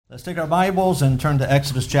Let's take our Bibles and turn to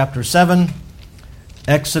Exodus chapter 7.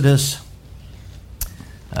 Exodus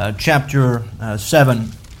chapter 7.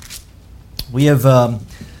 We have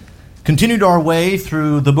continued our way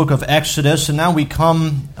through the book of Exodus, and now we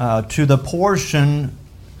come to the portion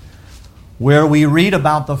where we read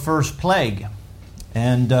about the first plague.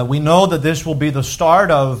 And we know that this will be the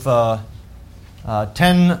start of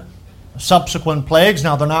 10 subsequent plagues.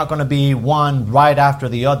 Now, they're not going to be one right after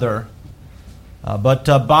the other. But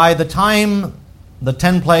by the time the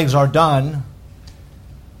 10 plagues are done,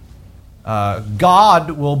 God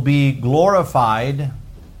will be glorified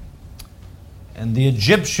and the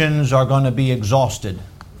Egyptians are going to be exhausted.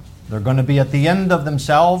 They're going to be at the end of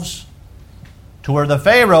themselves to where the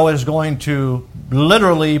Pharaoh is going to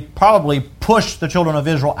literally probably push the children of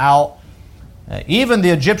Israel out. Even the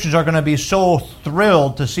Egyptians are going to be so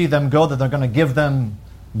thrilled to see them go that they're going to give them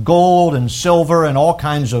gold and silver and all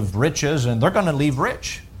kinds of riches, and they're going to leave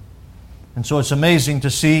rich. And so it's amazing to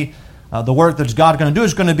see the work that God's going to do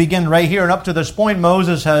is going to begin right here. And up to this point,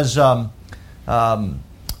 Moses has,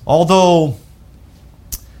 although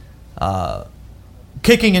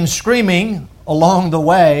kicking and screaming along the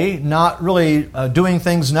way, not really doing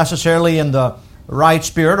things necessarily in the right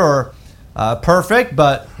spirit or perfect,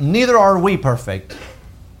 but neither are we perfect.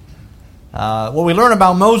 What we learn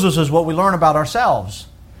about Moses is what we learn about ourselves.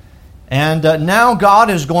 And now God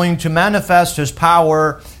is going to manifest His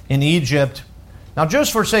power in Egypt. Now,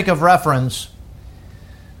 just for sake of reference,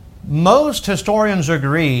 most historians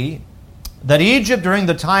agree that Egypt during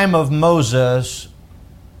the time of Moses,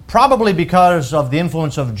 probably because of the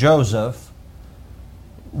influence of Joseph,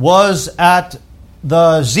 was at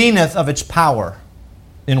the zenith of its power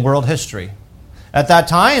in world history. At that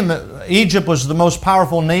time, Egypt was the most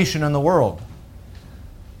powerful nation in the world.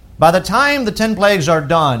 By the time the 10 plagues are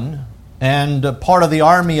done, and part of the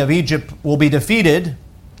army of Egypt will be defeated,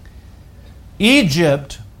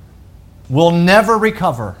 Egypt will never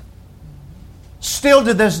recover. Still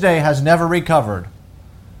to this day has never recovered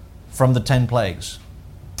from the 10 plagues.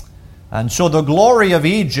 And so the glory of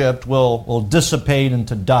Egypt will dissipate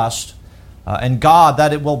into dust, and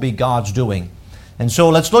that it will be God's doing. And so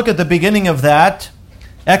let's look at the beginning of that.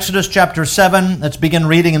 Exodus chapter 7, let's begin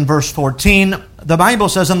reading in verse 14. The Bible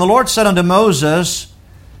says, "And the Lord said unto Moses,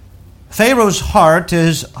 Pharaoh's heart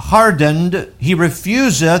is hardened, he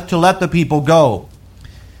refuseth to let the people go.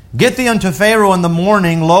 Get thee unto Pharaoh in the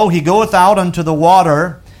morning, lo, he goeth out unto the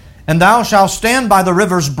water, and thou shalt stand by the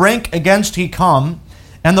river's brink against he come,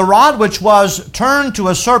 and the rod which was turned to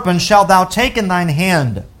a serpent shalt thou take in thine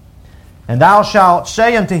hand. And thou shalt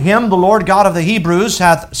say unto him, The Lord God of the Hebrews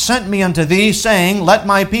hath sent me unto thee, saying, Let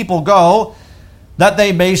my people go, that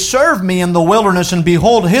they may serve me in the wilderness, and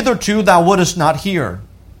behold, hitherto thou wouldest not hear.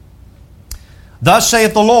 Thus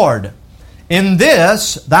saith the Lord, In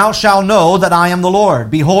this thou shalt know that I am the Lord.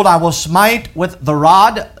 Behold, I will smite with the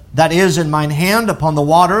rod that is in mine hand upon the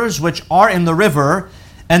waters which are in the river,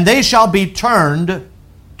 and they shall be turned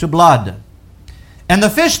to blood. And the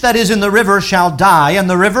fish that is in the river shall die, and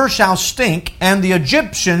the river shall stink, and the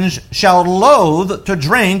Egyptians shall loathe to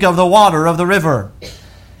drink of the water of the river.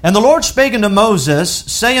 And the Lord spake unto Moses,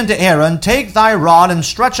 saying unto Aaron, Take thy rod, and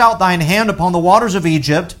stretch out thine hand upon the waters of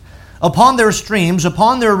Egypt, upon their streams,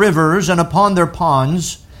 upon their rivers, and upon their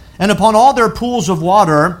ponds, and upon all their pools of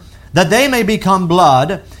water, that they may become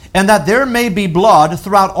blood, and that there may be blood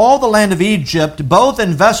throughout all the land of Egypt, both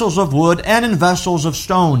in vessels of wood and in vessels of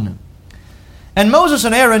stone. And Moses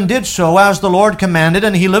and Aaron did so as the Lord commanded,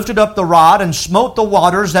 and he lifted up the rod and smote the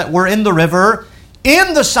waters that were in the river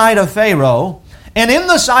in the sight of Pharaoh, and in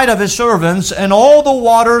the sight of his servants, and all the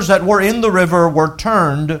waters that were in the river were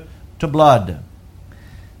turned to blood.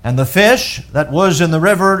 And the fish that was in the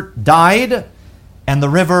river died, and the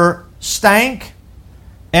river stank,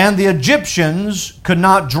 and the Egyptians could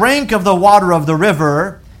not drink of the water of the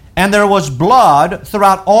river, and there was blood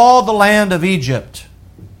throughout all the land of Egypt.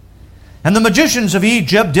 And the magicians of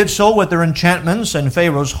Egypt did so with their enchantments, and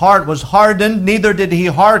Pharaoh's heart was hardened, neither did he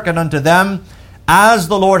hearken unto them, as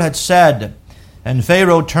the Lord had said. And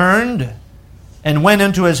Pharaoh turned and went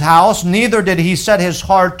into his house, neither did he set his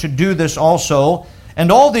heart to do this also. And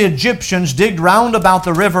all the Egyptians digged round about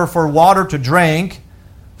the river for water to drink,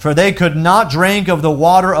 for they could not drink of the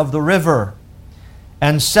water of the river.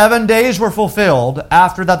 And 7 days were fulfilled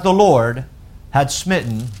after that the Lord had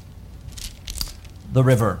smitten the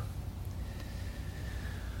river."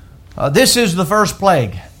 This is the first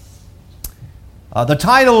plague. The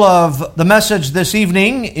title of the message this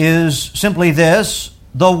evening is simply this: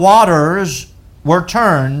 The waters were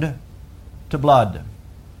turned to blood.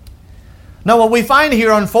 Now, what we find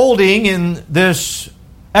here unfolding in this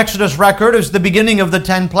Exodus record is the beginning of the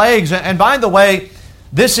 10 plagues. And by the way,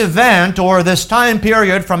 this event or this time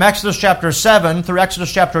period from Exodus chapter 7 through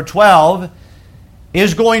Exodus chapter 12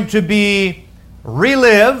 is going to be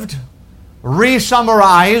relived,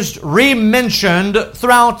 re-summarized, re-mentioned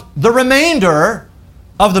throughout the remainder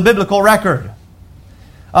of the biblical record.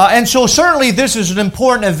 And so certainly this is an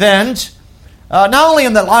important event, not only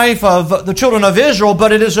in the life of the children of Israel,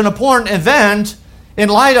 but it is an important event in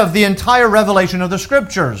light of the entire revelation of the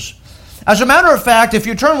Scriptures. As a matter of fact, if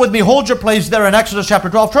you turn with me, hold your place there in Exodus chapter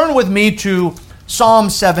 12, turn with me to Psalm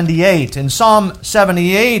 78. In Psalm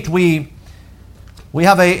 78, we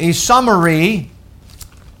have a summary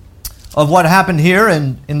of what happened here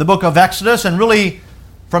in the book of Exodus, and really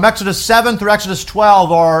from Exodus 7 through Exodus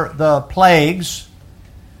 12 are the plagues.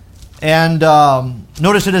 And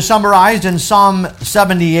notice it is summarized in Psalm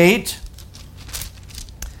 78.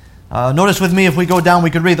 Notice with me, if we go down, we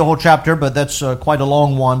could read the whole chapter, but that's quite a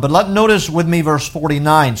long one. But notice with me verse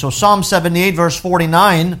 49. So Psalm 78, verse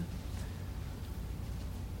 49.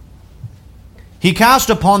 He cast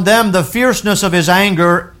upon them the fierceness of his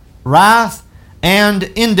anger, wrath, and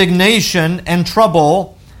indignation and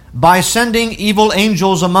trouble by sending evil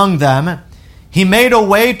angels among them. He made a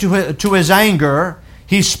way to his anger.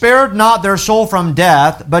 He spared not their soul from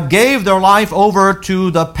death, but gave their life over to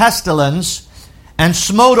the pestilence, and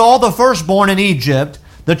smote all the firstborn in Egypt,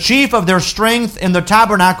 the chief of their strength in the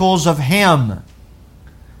tabernacles of Ham.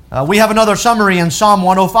 We have another summary in Psalm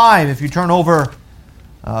 105. If you turn over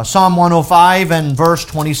Psalm 105 and verse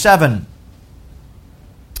 27.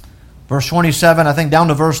 Verse 27, I think down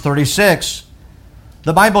to verse 36.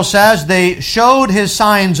 The Bible says, they showed his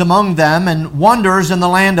signs among them and wonders in the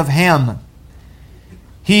land of Ham.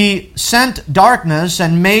 He sent darkness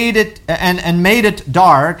and made it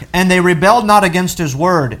dark, and they rebelled not against his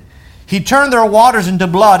word. He turned their waters into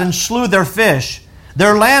blood and slew their fish.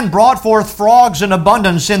 Their land brought forth frogs in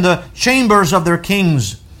abundance in the chambers of their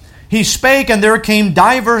kings. He spake, and there came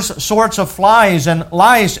divers sorts of flies and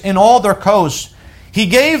lice in all their coasts. He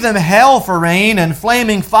gave them hail for rain and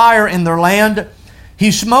flaming fire in their land.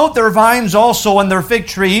 He smote their vines also and their fig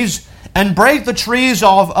trees, and brake the trees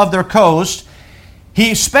of their coast.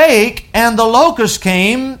 He spake, and the locusts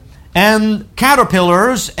came, and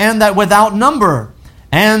caterpillars, and that without number,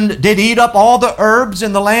 and did eat up all the herbs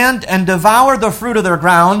in the land, and devoured the fruit of their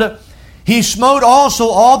ground. He smote also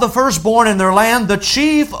all the firstborn in their land, the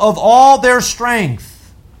chief of all their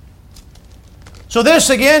strength. So this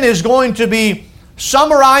again is going to be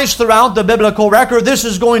summarized throughout the biblical record. This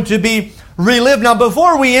is going to be relived. Now,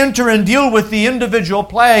 before we enter and deal with the individual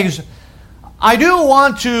plagues, I do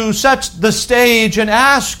want to set the stage and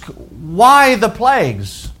ask, why the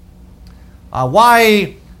plagues?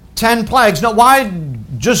 Why 10 plagues? Now, why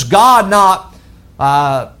just God not,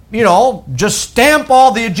 just stamp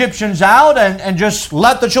all the Egyptians out and just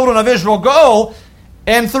let the children of Israel go?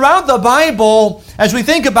 And throughout the Bible, as we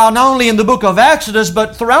think about not only in the book of Exodus,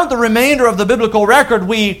 but throughout the remainder of the biblical record,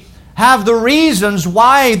 we have the reasons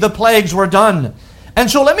why the plagues were done. And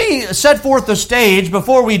so let me set forth the stage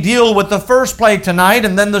before we deal with the first plague tonight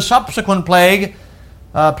and then the subsequent plagues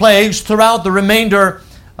throughout the remainder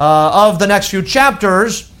of the next few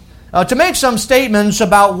chapters to make some statements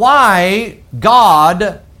about why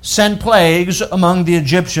God sent plagues among the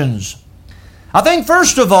Egyptians. I think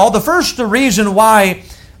first of all, the first reason why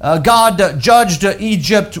God judged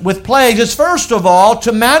Egypt with plagues is first of all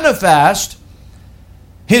to manifest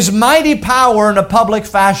His mighty power in a public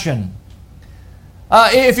fashion.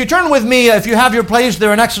 If you turn with me, if you have your place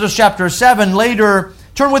there in Exodus chapter 7, later,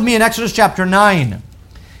 turn with me in Exodus chapter 9.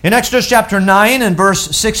 In Exodus chapter 9 and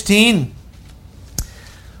verse 16,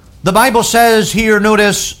 the Bible says here,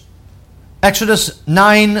 notice, Exodus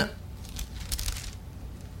 9,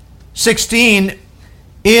 16,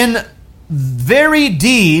 in very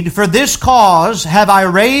deed for this cause have I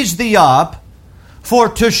raised thee up, for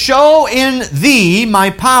to show in thee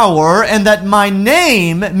my power, and that my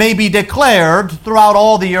name may be declared throughout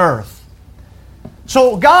all the earth.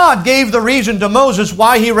 So God gave the reason to Moses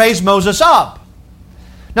why He raised Moses up.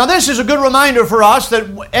 Now this is a good reminder for us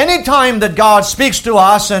that any time that God speaks to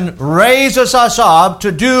us and raises us up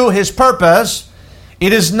to do His purpose,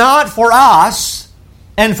 it is not for us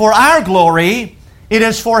and for our glory, it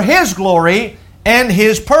is for His glory and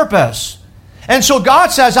His purpose. And so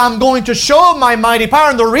God says, I'm going to show my mighty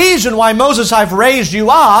power. And the reason why, Moses, I've raised you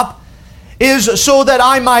up is so that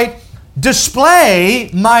I might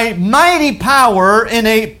display my mighty power in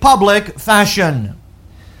a public fashion.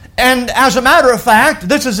 And as a matter of fact,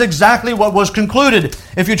 this is exactly what was concluded.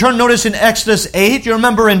 If you turn, notice in Exodus 8, you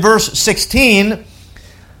remember in verse 16,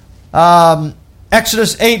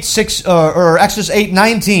 Exodus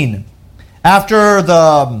 8:19. After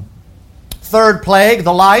the third plague,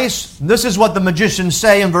 the lice, this is what the magicians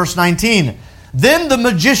say in verse 19. Then the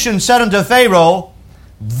magician said unto Pharaoh,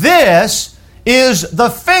 "This is the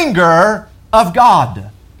finger of God."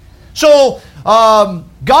 So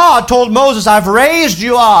God told Moses, "I've raised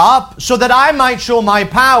you up so that I might show my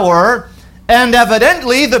power." And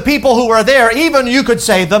evidently the people who were there, even you could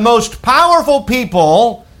say the most powerful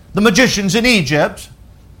people, the magicians in Egypt,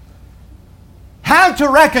 had to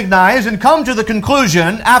recognize and come to the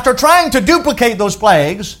conclusion, after trying to duplicate those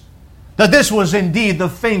plagues, that this was indeed the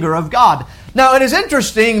finger of God. Now it is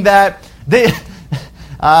interesting that they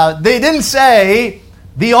didn't say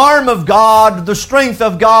the arm of God, the strength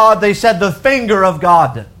of God. They said the finger of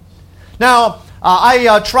God. Now,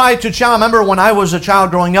 I tried to challenge. I remember when I was a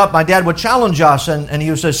child growing up, my dad would challenge us, and he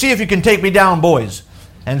would say, "See if you can take me down, boys."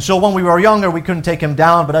 And so when we were younger, we couldn't take him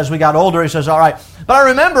down, but as we got older, he says, "All right." But I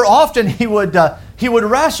remember often he would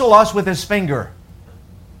wrestle us with his finger.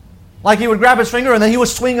 Like he would grab his finger and then he would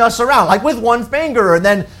swing us around, like with one finger. And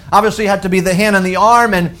then obviously it had to be the hand and the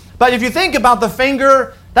arm. But if you think about the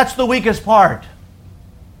finger, that's the weakest part.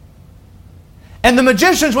 And the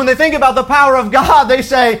magicians, when they think about the power of God, they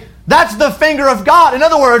say, that's the finger of God. In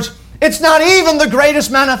other words, it's not even the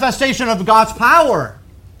greatest manifestation of God's power.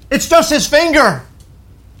 It's just His finger.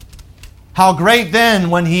 How great then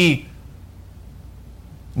when He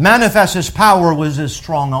manifests His power with His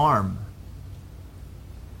strong arm.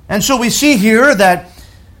 And so we see here that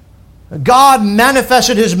God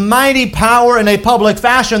manifested His mighty power in a public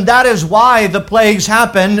fashion. That is why the plagues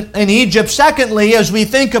happened in Egypt. Secondly, as we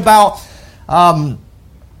think about the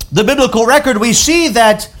biblical record, we see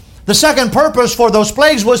that the second purpose for those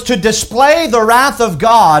plagues was to display the wrath of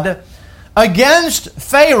God against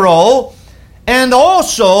Pharaoh and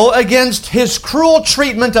also against his cruel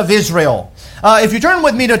treatment of Israel. If you turn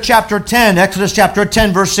with me to chapter 10, Exodus chapter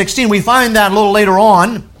 10, verse 16, we find that a little later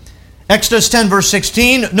on. Exodus 10, verse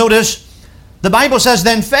 16, notice the Bible says,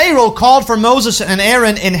 "Then Pharaoh called for Moses and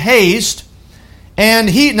Aaron in haste,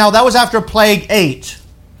 and now that was after plague 8.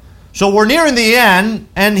 So we're nearing the end,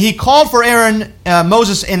 and he called for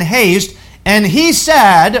Moses in haste, and he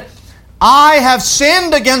said, I have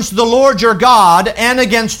sinned against the Lord your God and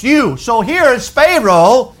against you." So here is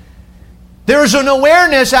Pharaoh. There's an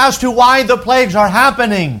awareness as to why the plagues are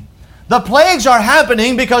happening. The plagues are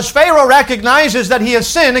happening because Pharaoh recognizes that he has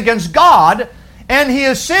sinned against God and he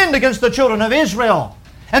has sinned against the children of Israel.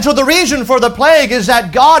 And so the reason for the plague is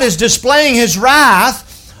that God is displaying His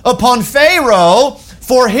wrath upon Pharaoh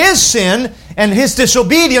for his sin and his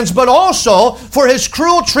disobedience, but also for his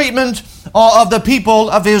cruel treatment of the people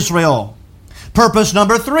of Israel. Purpose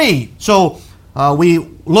number 3. So we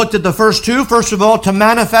looked at the first two. First of all, to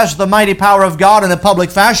manifest the mighty power of God in a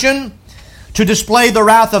public fashion, to display the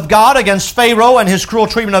wrath of God against Pharaoh and his cruel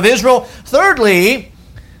treatment of Israel. Thirdly,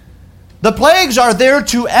 the plagues are there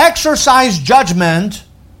to exercise judgment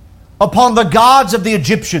upon the gods of the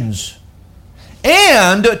Egyptians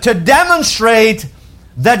and to demonstrate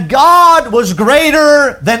that God was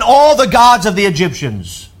greater than all the gods of the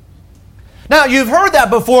Egyptians. Now, you've heard that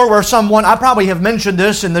before where I probably have mentioned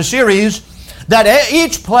this in the series, that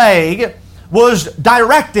each plague was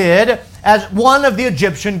directed as one of the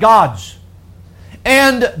Egyptian gods.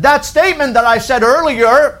 And that statement that I said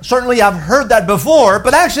earlier, certainly I've heard that before,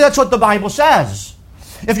 but actually that's what the Bible says.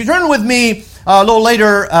 If you turn with me a little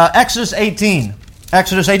later, Exodus 18.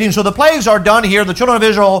 Exodus 18. So the plagues are done here. The children of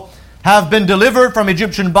Israel have been delivered from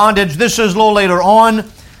Egyptian bondage. This is a little later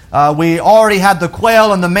on. We already had the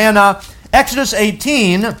quail and the manna. Exodus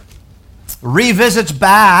 18 revisits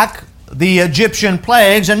back the Egyptian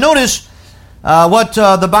plagues. And notice what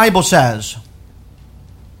the Bible says.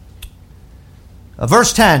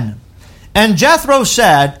 Verse 10. And Jethro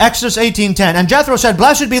said, Exodus 18:10, and Jethro said,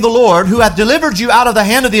 Blessed be the Lord, who hath delivered you out of the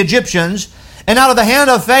hand of the Egyptians, and out of the hand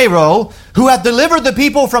of Pharaoh, who hath delivered the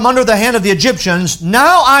people from under the hand of the Egyptians.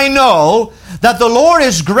 Now I know that the Lord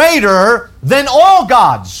is greater than all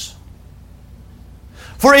gods.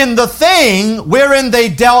 For in the thing wherein they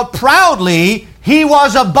dealt proudly, He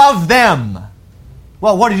was above them.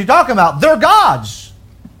 Well, what is he talking about? They're gods.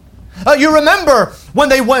 You remember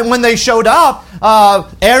when they showed up,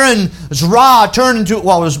 Aaron's rod turned into, it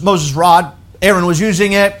was Moses' rod. Aaron was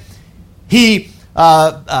using it. He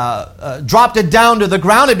dropped it down to the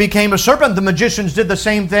ground. It became a serpent. The magicians did the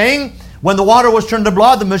same thing. When the water was turned to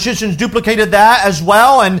blood, the magicians duplicated that as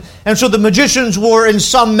well. And so the magicians were in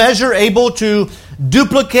some measure able to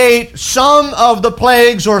duplicate some of the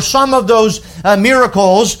plagues or some of those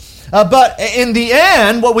miracles. But in the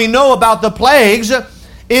end, what we know about the plagues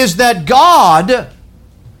is that God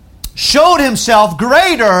showed himself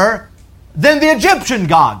greater than the Egyptian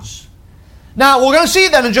gods. Now, we're going to see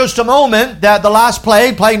that in just a moment, that the last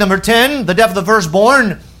plague, plague number 10, the death of the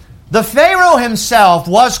firstborn, the Pharaoh himself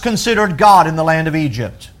was considered God in the land of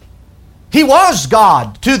Egypt. He was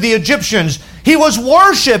God to the Egyptians. He was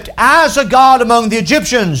worshipped as a god among the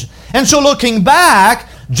Egyptians. And so looking back,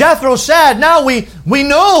 Jethro said, now we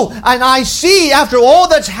know, and I see after all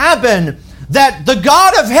that's happened, that the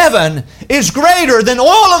God of heaven is greater than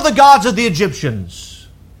all of the gods of the Egyptians.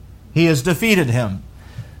 He has defeated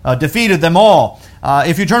defeated them all.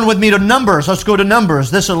 If you turn with me to Numbers, let's go to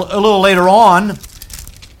Numbers. This a little later on.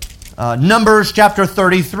 Numbers chapter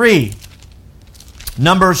 33.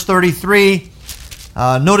 Numbers 33.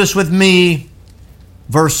 Notice with me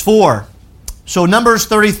verse 4. So Numbers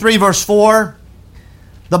 33 verse 4.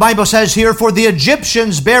 The Bible says here, for the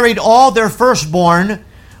Egyptians buried all their firstborn,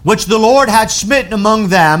 which the Lord had smitten among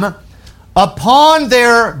them. Upon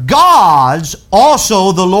their gods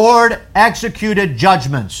also the Lord executed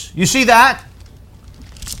judgments. You see that?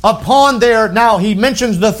 Upon their, now he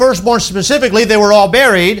mentions the firstborn specifically, they were all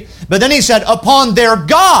buried, but then he said, upon their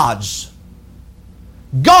gods,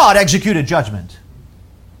 God executed judgment.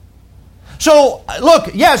 So,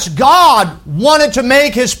 look, yes, God wanted to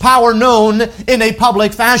make His power known in a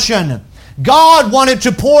public fashion. God wanted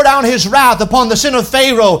to pour down His wrath upon the sin of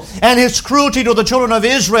Pharaoh and his cruelty to the children of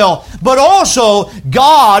Israel. But also,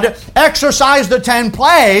 God exercised the 10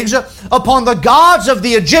 plagues upon the gods of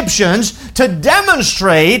the Egyptians to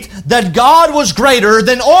demonstrate that God was greater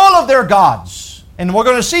than all of their gods. And we're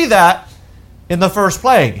going to see that in the first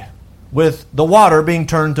plague, with the water being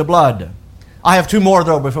turned to blood. I have 2 more,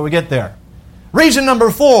 though, before we get there. Reason number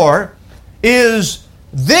 4 is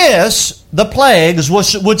this, the plagues,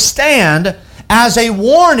 would stand as a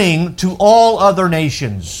warning to all other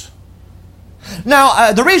nations.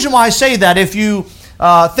 Now, the reason why I say that, if you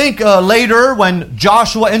think later when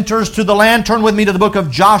Joshua enters to the land, turn with me to the book of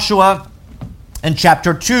Joshua and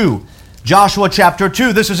chapter 2. Joshua chapter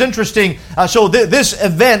 2. This is interesting. So this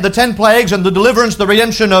event, the 10 plagues and the deliverance, the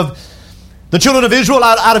redemption of the children of Israel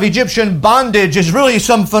out of Egyptian bondage, is really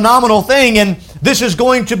some phenomenal thing, and this is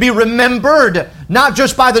going to be remembered not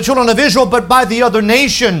just by the children of Israel, but by the other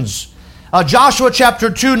nations. Joshua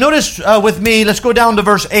chapter 2, notice with me, let's go down to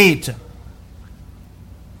verse 8.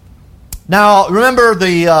 Now, remember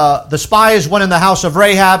the spies went in the house of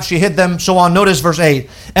Rahab, she hid them, so on. Notice verse 8.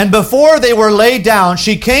 And before they were laid down,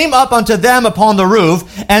 she came up unto them upon the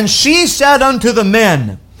roof, and she said unto the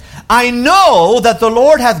men, I know that the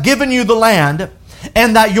Lord hath given you the land,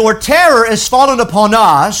 and that your terror is fallen upon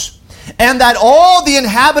us, and that all the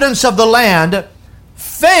inhabitants of the land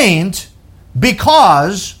faint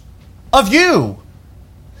because of you.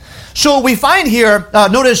 So we find here,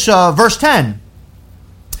 notice verse 10.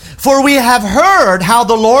 For we have heard how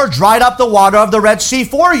the Lord dried up the water of the Red Sea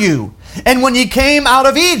for you, and when ye came out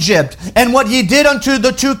of Egypt, and what ye did unto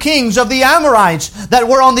the 2 kings of the Amorites that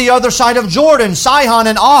were on the other side of Jordan, Sihon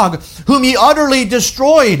and Og, whom ye utterly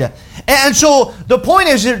destroyed. And so the point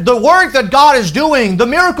is that the work that God is doing, the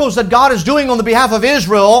miracles that God is doing on the behalf of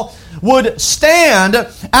Israel, would stand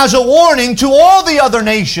as a warning to all the other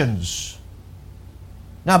nations.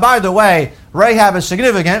 Now, by the way, Rahab is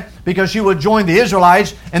significant because she would join the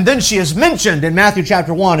Israelites, and then she is mentioned in Matthew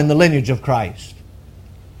chapter 1 in the lineage of Christ.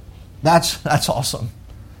 That's awesome.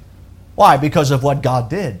 Why? Because of what God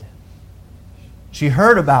did. She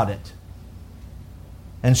heard about it.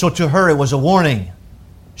 And so to her it was a warning.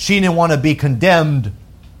 She didn't want to be condemned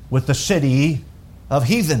with the city of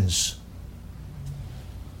heathens.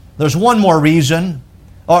 There's one more reason.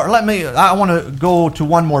 I want to go to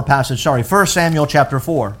one more passage. 1 Samuel chapter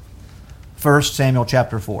 4. 1 Samuel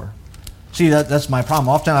chapter 4. See, that's my problem.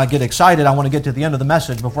 Often I get excited. I want to get to the end of the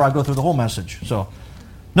message before I go through the whole message. So,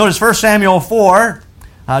 notice 1 Samuel 4.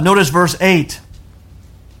 Notice verse 8.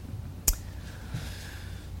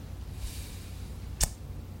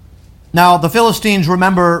 Now, the Philistines,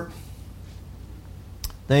 remember,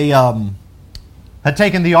 they had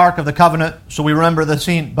taken the Ark of the Covenant, so we remember the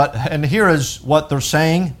scene. And here is what they're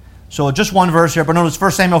saying. So just one verse here, but notice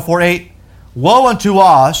 1 Samuel 4:8. Woe unto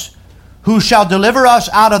us, who shall deliver us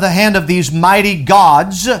out of the hand of these mighty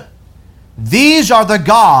gods? These are the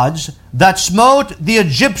gods that smote the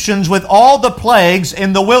Egyptians with all the plagues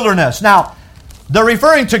in the wilderness. Now, they're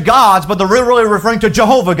referring to gods, but they're really referring to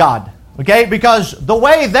Jehovah God. Okay? Because the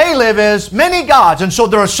way they live is many gods. And so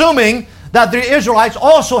they're assuming that the Israelites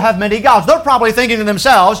also have many gods. They're probably thinking to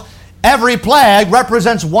themselves, every plague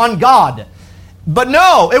represents one God. But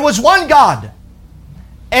no, it was one God.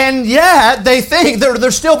 And yet they think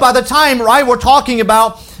they're still, by the time, right, we're talking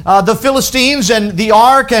about the Philistines and the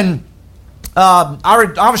ark and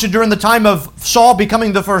obviously during the time of Saul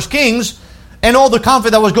becoming the first kings and all the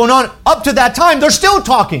conflict that was going on, up to that time, they're still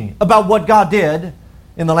talking about what God did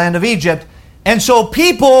in the land of Egypt. And so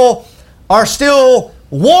people are still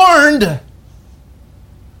warned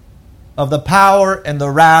of the power and the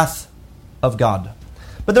wrath of God.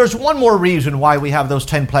 But there's one more reason why we have those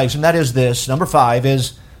 10 plagues, and that is this. Number 5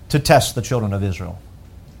 is to test the children of Israel.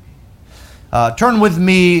 Turn with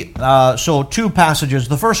me, two passages.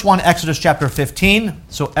 The first one, Exodus chapter 15.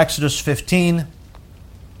 So Exodus 15.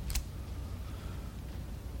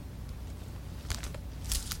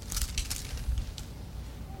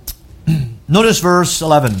 Notice verse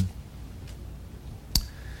 11.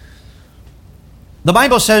 The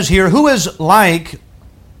Bible says here, "Who is like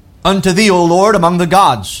unto thee, O Lord, among the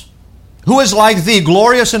gods? Who is like thee,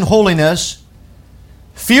 glorious in holiness,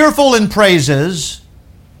 fearful in praises,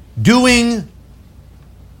 doing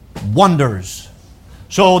wonders?"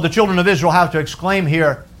 So the children of Israel have to exclaim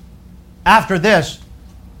here, after this,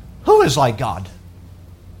 who is like God?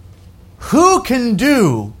 Who can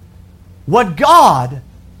do what God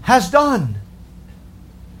has done?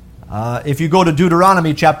 If you go to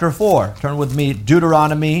Deuteronomy chapter 4, turn with me,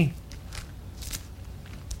 Deuteronomy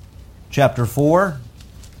chapter 4.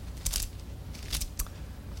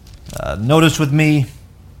 Notice with me,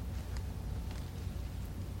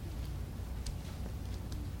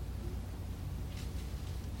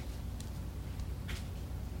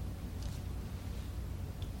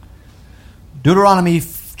 Deuteronomy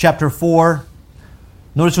chapter 4,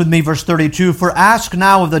 notice with me verse 32. "For ask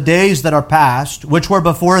now of the days that are past, which were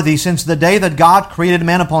before thee, since the day that God created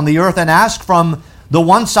man upon the earth, and ask from the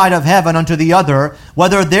one side of heaven unto the other,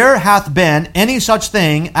 whether there hath been any such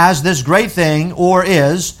thing as this great thing, or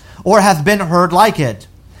is, or hath been heard like it.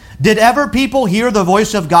 Did ever people hear the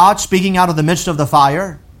voice of God speaking out of the midst of the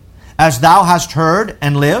fire, as thou hast heard,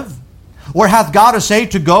 and live? Or hath God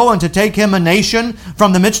essayed to go and to take him a nation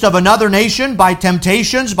from the midst of another nation by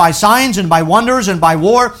temptations, by signs, and by wonders, and by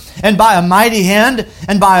war, and by a mighty hand,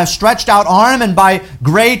 and by a stretched out arm, and by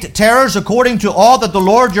great terrors, according to all that the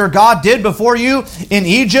Lord your God did before you in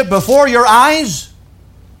Egypt, before your eyes?"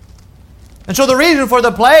 And so the reason for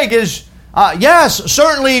the plague is, yes,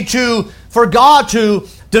 certainly for God to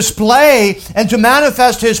display and to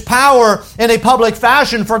manifest His power in a public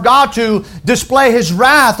fashion, for God to display His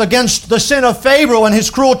wrath against the sin of Pharaoh and his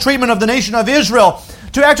cruel treatment of the nation of Israel,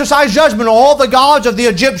 to exercise judgment on all the gods of the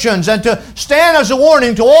Egyptians, and to stand as a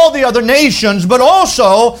warning to all the other nations, but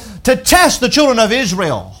also to test the children of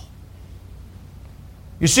Israel.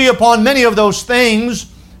 You see, upon many of those things,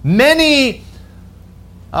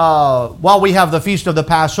 while we have the Feast of the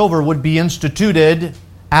Passover, would be instituted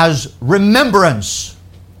as remembrance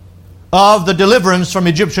of the deliverance from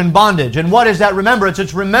Egyptian bondage. And what is that remembrance?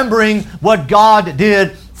 It's remembering what God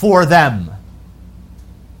did for them.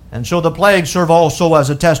 And so the plagues serve also as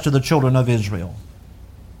a test to the children of Israel.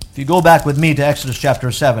 If you go back with me to Exodus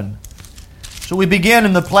chapter 7. So we begin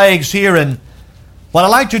in the plagues here, and what I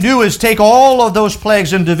like to do is take all of those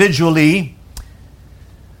plagues individually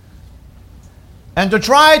and to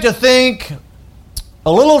try to think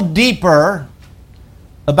a little deeper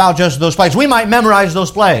about just those plagues. We might memorize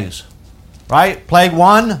those plagues, right? Plague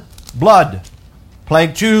 1, blood.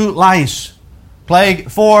 Plague 2, lice.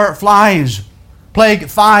 Plague 4, flies. Plague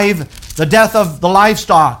 5, the death of the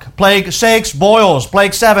livestock. Plague 6, boils.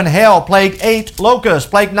 Plague 7, hail. Plague 8, locusts.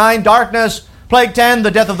 Plague 9, darkness. Plague 10,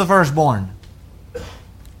 the death of the firstborn.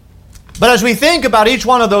 But as we think about each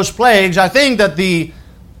one of those plagues, I think that the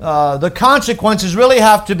consequences really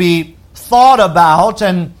have to be thought about,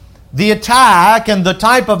 and the attack and the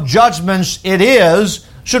type of judgments it is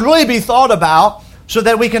should really be thought about, so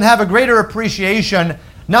that we can have a greater appreciation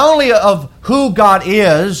not only of who God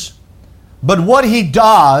is, but what He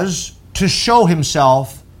does to show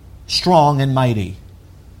Himself strong and mighty.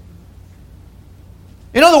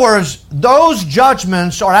 In other words, those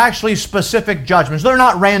judgments are actually specific judgments. They're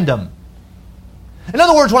not random. In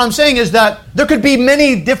other words, what I'm saying is that there could be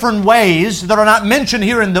many different ways that are not mentioned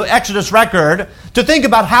here in the Exodus record to think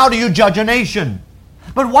about how do you judge a nation.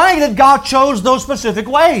 But why did God choose those specific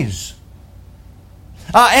ways?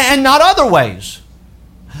 And not other ways?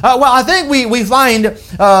 Well, I think we find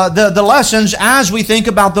the lessons as we think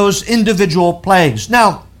about those individual plagues.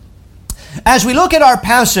 Now, as we look at our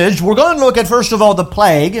passage, we're going to look at, first of all, the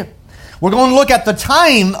plague. We're going to look at the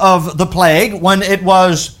time of the plague when it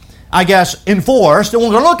was, I guess, enforced. And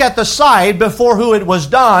we're going to look at the side before who it was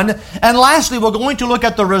done. And lastly, we're going to look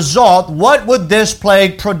at the result. What would this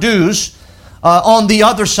plague produce on the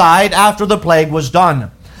other side after the plague was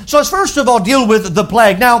done? So let's first of all deal with the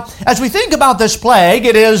plague. Now, as we think about this plague,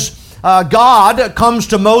 it is God comes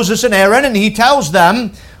to Moses and Aaron and he tells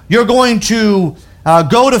them, you're going to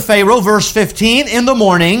go to Pharaoh, verse 15, in the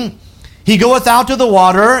morning. He goeth out to the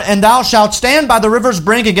water, and thou shalt stand by the river's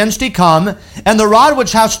brink against he come, and the rod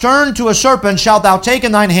which hast turned to a serpent shalt thou take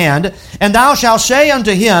in thine hand, and thou shalt say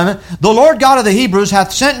unto him, the Lord God of the Hebrews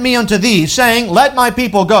hath sent me unto thee, saying, let my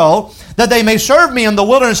people go, that they may serve me in the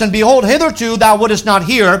wilderness. And behold, hitherto thou wouldest not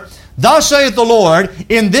hear. Thus saith the Lord,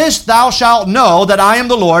 in this thou shalt know that I am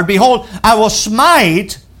the Lord. Behold, I will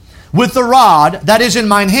smite with the rod that is in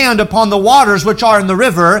mine hand upon the waters which are in the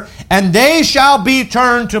river, and they shall be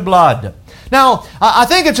turned to blood. Now, I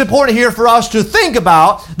think it's important here for us to think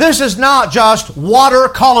about, this is not just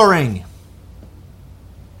watercoloring.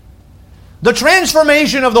 The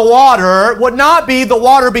transformation of the water would not be the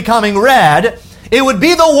water becoming red, it would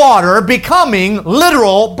be the water becoming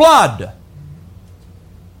literal blood.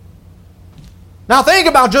 Now think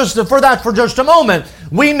about that for just a moment.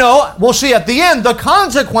 We know, we'll see at the end, the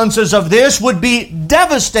consequences of this would be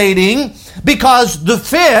devastating because the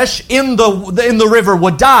fish in the river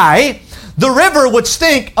would die. The river would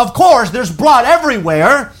stink. Of course, there's blood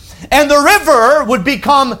everywhere. And the river would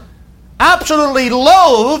become absolutely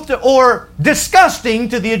loathed or disgusting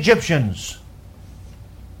to the Egyptians.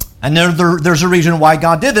 And there's a reason why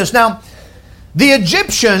God did this. Now, the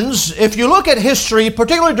Egyptians, if you look at history,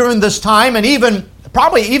 particularly during this time, and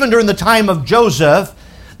probably even during the time of Joseph,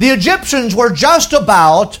 the Egyptians were just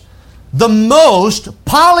about the most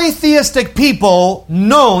polytheistic people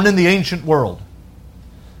known in the ancient world.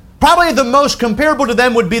 Probably the most comparable to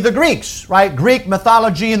them would be the Greeks, right? Greek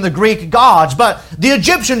mythology and the Greek gods. But the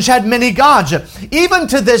Egyptians had many gods. Even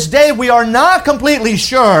to this day, we are not completely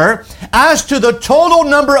sure as to the total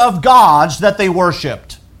number of gods that they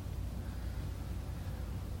worshipped.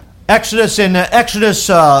 In Exodus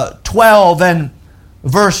 12 and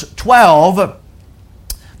verse 12,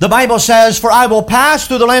 the Bible says, for I will pass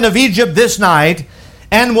through the land of Egypt this night,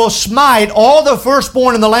 and will smite all the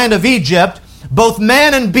firstborn in the land of Egypt, both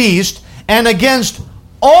man and beast, and against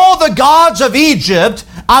all the gods of Egypt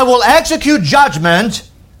I will execute judgment.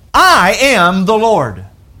 I am the Lord.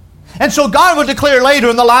 And so God will declare later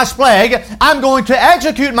in the last plague, I'm going to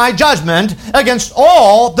execute my judgment against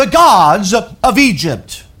all the gods of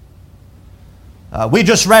Egypt. We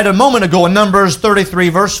just read a moment ago in Numbers 33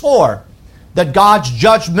 verse 4 that God's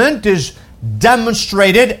judgment is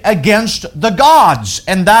demonstrated against the gods,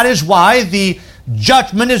 and that is why the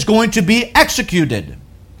judgment is going to be executed.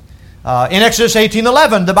 In Exodus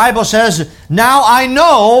 18:11, the Bible says, now I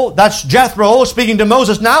know, that's Jethro speaking to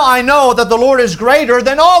Moses, now I know that the Lord is greater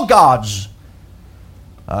than all gods.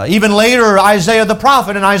 Even later, Isaiah the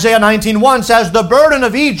prophet in Isaiah 19:1 says, the burden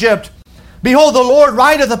of Egypt, behold, the Lord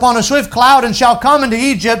rideth upon a swift cloud, and shall come into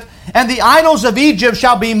Egypt, and the idols of Egypt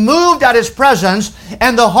shall be moved at his presence,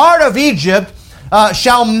 and the heart of Egypt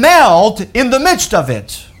shall melt in the midst of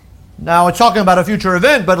it. Now, it's talking about a future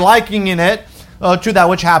event, but likening it to that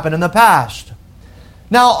which happened in the past.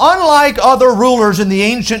 Now, unlike other rulers in the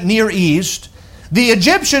ancient Near East, the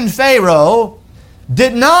Egyptian Pharaoh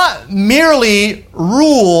did not merely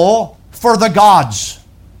rule for the gods.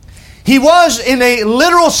 He was, in a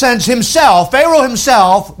literal sense himself, Pharaoh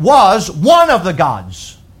himself was one of the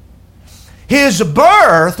gods. His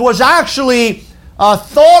birth was actually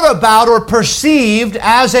thought about or perceived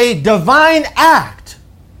as a divine act.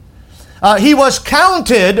 He was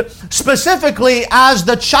counted specifically as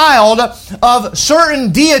the child of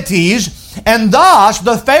certain deities, and thus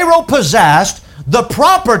the Pharaoh possessed the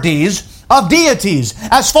properties of deities.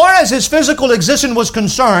 As far as his physical existence was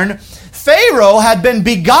concerned, Pharaoh had been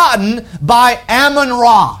begotten by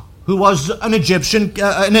Amun-Ra, who was an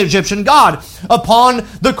Egyptian god, upon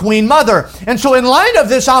the Queen Mother. And so in light of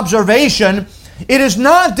this observation, it is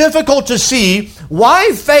not difficult to see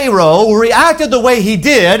why Pharaoh reacted the way he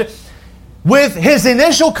did with his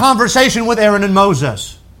initial conversation with Aaron and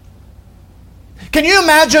Moses. Can you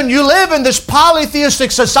imagine you live in this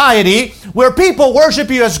polytheistic society where people worship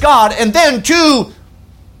you as God, and then two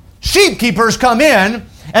sheep keepers come in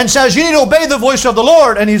and says, you need to obey the voice of the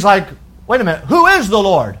Lord. And he's like, wait a minute, who is the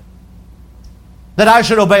Lord that I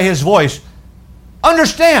should obey his voice?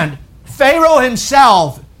 Understand, Pharaoh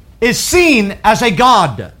himself is seen as a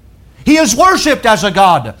god. He is worshipped as a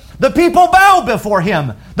god. The people bow before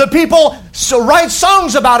him. The people write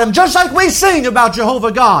songs about him, just like we sing about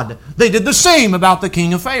Jehovah God. They did the same about the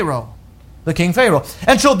king of Pharaoh, the king Pharaoh.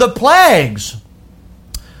 And so the plagues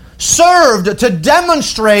served to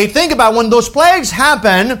demonstrate, think about when those plagues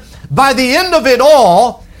happen, by the end of it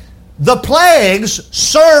all, the plagues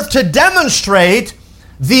served to demonstrate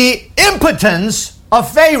the impotence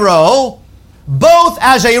of Pharaoh, both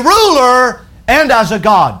as a ruler and as a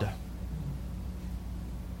god.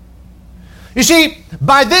 You see,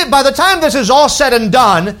 by the time this is all said and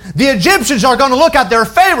done, the Egyptians are going to look at their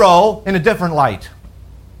Pharaoh in a different light.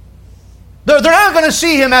 They're not going to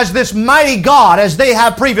see him as this mighty God as they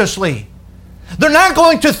have previously. They're not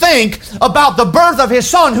going to think about the birth of his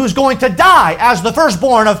son who's going to die as the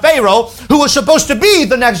firstborn of Pharaoh, who was supposed to be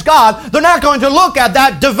the next God. They're not going to look at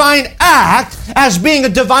that divine act as being a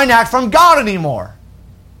divine act from God anymore.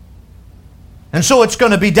 And so it's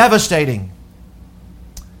going to be devastating.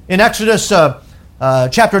 In Exodus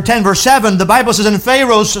chapter 10, verse 7, the Bible says, "And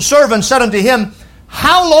Pharaoh's servant said unto him,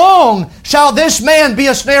 How long shall this man be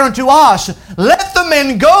a snare unto us? Let the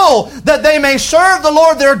men go, that they may serve the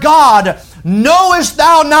Lord their God. Knowest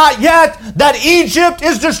thou not yet that Egypt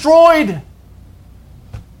is destroyed?"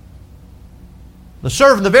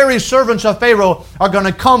 The very servants of Pharaoh are going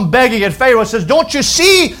to come begging at Pharaoh. It says, "Don't you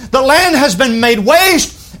see the land has been made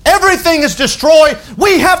waste? Everything is destroyed.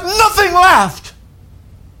 We have nothing left.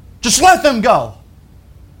 Just let them go."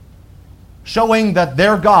 Showing that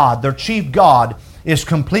their God, their chief God, is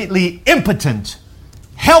completely impotent,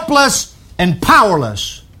 helpless, and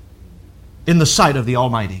powerless in the sight of the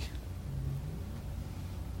Almighty.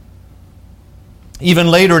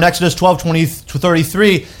 Even later in Exodus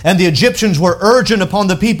 12:20-33, "And the Egyptians were urgent upon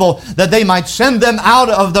the people that they might send them out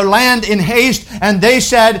of their land in haste. And they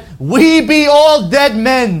said, We be all dead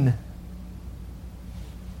men."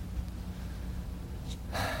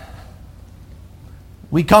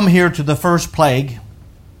 We come here to the first plague.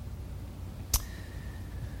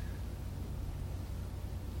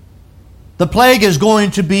 The plague is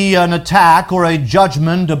going to be an attack or a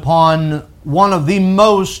judgment upon one of the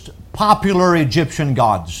most popular Egyptian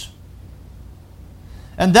gods.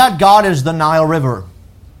 And that god is the Nile River.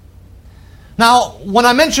 Now, when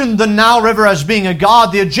I mentioned the Nile River as being a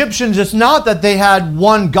god, the Egyptians, it's not that they had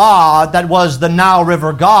one god that was the Nile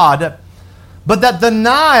River god, but that the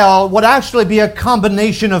Nile would actually be a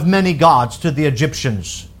combination of many gods to the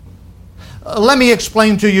Egyptians. Let me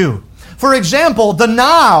explain to you. For example, the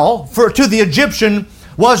Nile, to the Egyptian,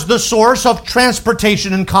 was the source of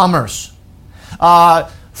transportation and commerce.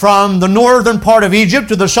 From the northern part of Egypt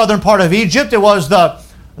to the southern part of Egypt, it was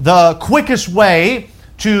the quickest way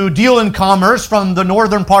to deal in commerce from the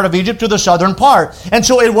northern part of Egypt to the southern part. And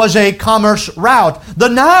so it was a commerce route. The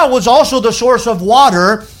Nile was also the source of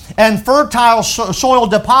water and fertile soil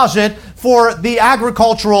deposit for the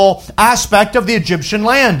agricultural aspect of the Egyptian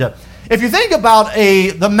land. If you think about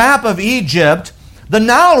the map of Egypt, the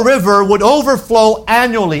Nile River would overflow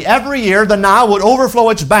annually. Every year, the Nile would overflow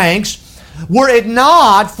its banks. Were it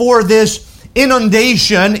not for this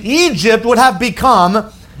inundation, Egypt would have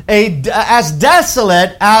become as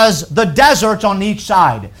desolate as the deserts on each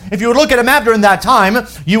side. If you would look at a map during that time,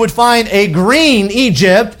 you would find a green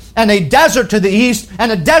Egypt and a desert to the east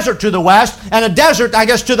and a desert to the west and a desert, I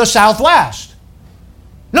guess, to the southwest.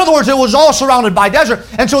 In other words, it was all surrounded by desert.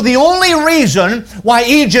 And so the only reason why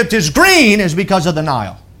Egypt is green is because of the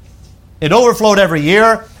Nile. It overflowed every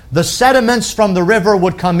year. The sediments from the river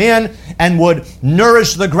would come in and would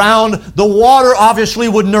nourish the ground. The water obviously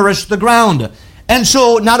would nourish the ground. And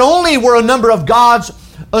so not only were a number of gods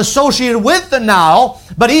associated with the Nile,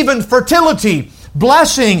 but even fertility,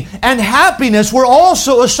 blessing, and happiness were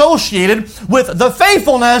also associated with the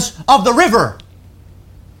faithfulness of the river.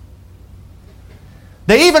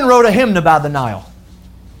 They even wrote a hymn about the Nile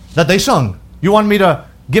that they sung. You want me to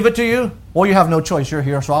give it to you? Well, you have no choice. You're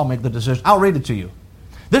here, so I'll make the decision. I'll read it to you.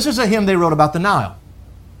 This is a hymn they wrote about the Nile.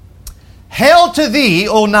 "Hail to thee,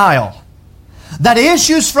 O Nile, that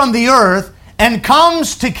issues from the earth and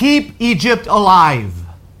comes to keep Egypt alive.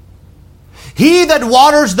 He that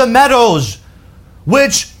waters the meadows,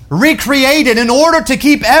 which recreated in order to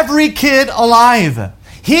keep every kid alive.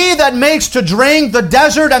 He that makes to drink the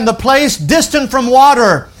desert and the place distant from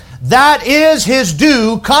water, that is his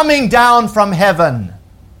dew coming down from heaven."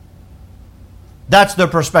 That's their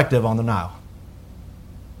perspective on the Nile.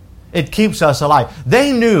 It keeps us alive.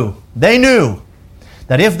 They knew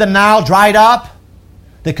that if the Nile dried up,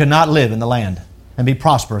 they could not live in the land and be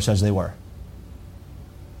prosperous as they were.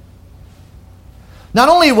 Not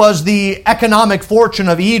only was the economic fortune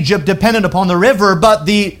of Egypt dependent upon the river, but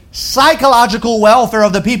the psychological welfare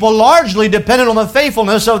of the people largely depended on the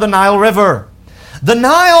faithfulness of the Nile River. The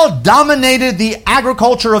Nile dominated the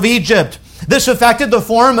agriculture of Egypt. This affected the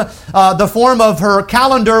form of her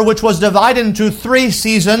calendar, which was divided into 3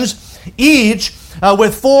 seasons, each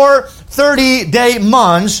with 4 30-day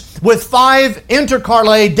months, with 5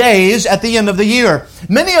 intercalary days at the end of the year.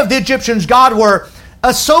 Many of the Egyptians' gods were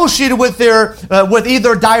associated with with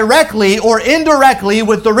either directly or indirectly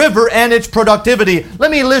with the river and its productivity. Let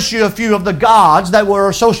me list you a few of the gods that were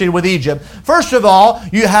associated with Egypt. First of all,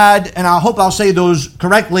 you had, and I hope I'll say those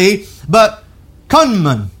correctly, but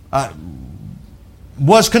Kunman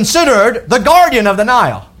was considered the guardian of the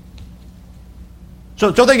Nile.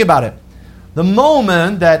 So think about it. The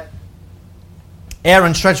moment that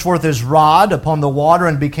Aaron stretched forth his rod upon the water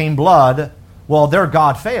and became blood, well, their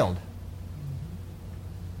God failed.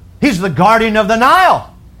 He's the guardian of the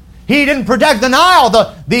Nile. He didn't protect the Nile.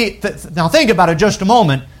 Now think about it just a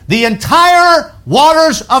moment. The entire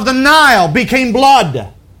waters of the Nile became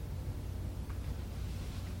blood.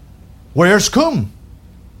 Where's Kum?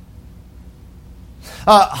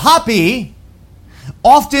 Hapi,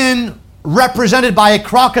 often represented by a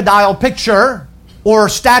crocodile picture or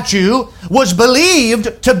statue, was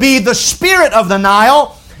believed to be the spirit of the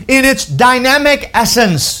Nile in its dynamic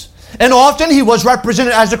essence. And often he was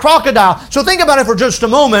represented as a crocodile. So think about it for just a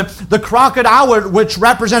moment. The crocodile, which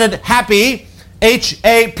represented Hapi,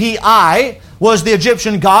 H-A-P-I, was the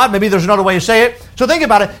Egyptian god. Maybe there's another way to say it. So think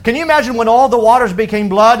about it. Can you imagine when all the waters became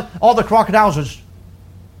blood, all the crocodiles,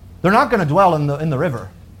 they're not going to dwell in the river.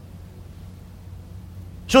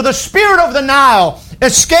 So the spirit of the Nile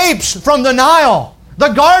escapes from the Nile. The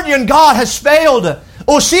guardian god has failed.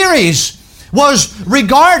 Osiris was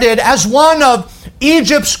regarded as one of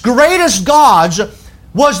Egypt's greatest gods,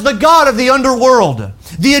 was the god of the underworld.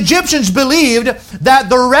 The Egyptians believed that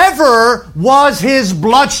the river was his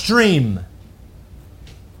bloodstream.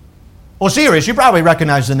 Osiris, you probably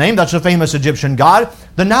recognize the name. That's a famous Egyptian god.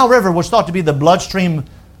 The Nile River was thought to be the bloodstream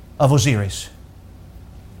of Osiris.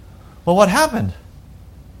 Well, what happened?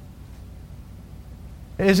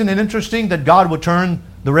 Isn't it interesting that God would turn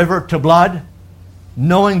the river to blood,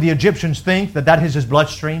 knowing the Egyptians think that is his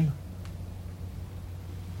bloodstream?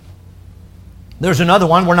 There's another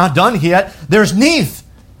one. We're not done yet. There's Neith.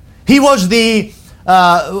 He was this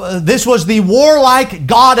was the warlike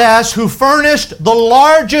goddess who furnished the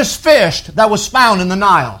largest fish that was found in the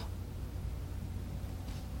Nile.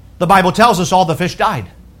 The Bible tells us all the fish died.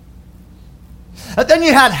 And then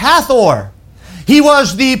you had Hathor. He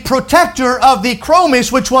was the protector of the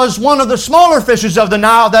chromis, which was one of the smaller fishes of the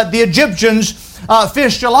Nile that the Egyptians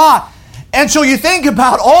fished a lot. And so you think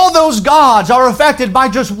about all those gods are affected by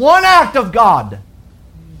just one act of God,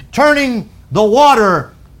 turning the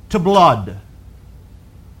water to blood.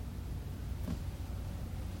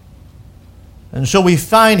 And so we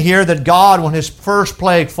find here that God, when his first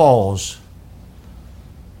plague falls,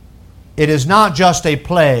 it is not just a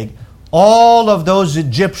plague. All of those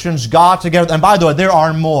Egyptians got together. And by the way, there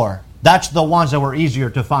are more. That's the ones that were easier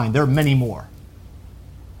to find. There are many more.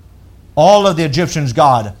 All of the Egyptians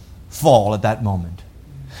God fall at that moment.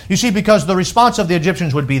 You see, because the response of the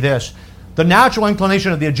Egyptians would be this. The natural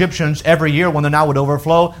inclination of the Egyptians every year when the Nile would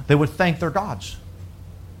overflow, they would thank their gods.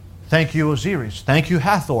 Thank you, Osiris. Thank you,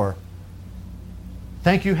 Hathor.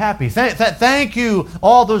 Thank you, Happy. Thank you,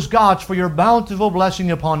 all those gods, for your bountiful blessing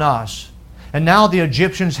upon us. And now the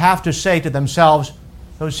Egyptians have to say to themselves,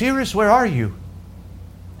 Osiris, where are you?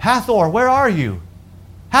 Hathor, where are you?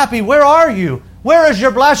 Happy, where are you? Where is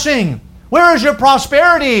your blessing? Where is your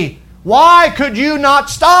prosperity? Why could you not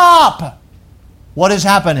stop? What is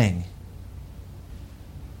happening?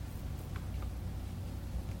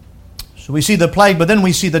 So we see the plague, but then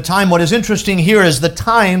we see the time. What is interesting here is the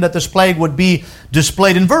time that this plague would be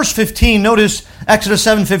displayed. In verse 15, notice Exodus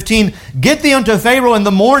 7:15, get thee unto Pharaoh in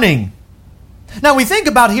the morning. Now we think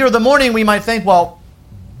about here the morning, we might think, well,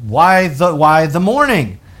 why the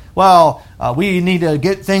morning? Well, we need to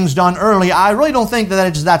get things done early. I really don't think that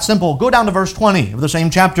it's that simple. Go down to verse 20 of the same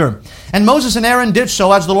chapter. And Moses and Aaron did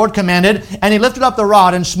so as the Lord commanded, and he lifted up the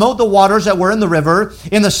rod and smote the waters that were in the river,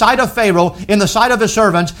 in the sight of Pharaoh, in the sight of his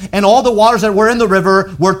servants, and all the waters that were in the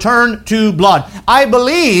river were turned to blood. I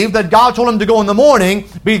believe that God told him to go in the morning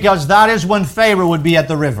because that is when Pharaoh would be at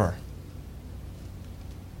the river.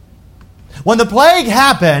 When the plague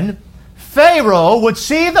happened, Pharaoh would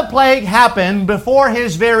see the plague happen before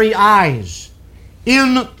his very eyes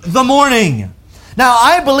in the morning. Now,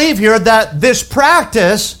 I believe here that this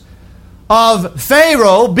practice of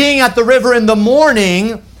Pharaoh being at the river in the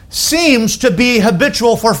morning seems to be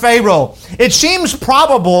habitual for Pharaoh. It seems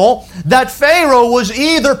probable that Pharaoh was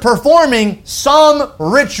either performing some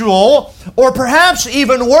ritual or perhaps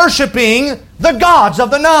even worshiping the gods of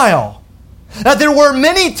the Nile. There were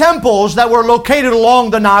many temples that were located along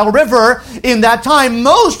the Nile River in that time.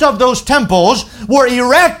 Most of those temples were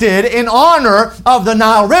erected in honor of the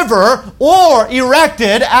Nile River or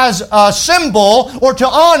erected as a symbol or to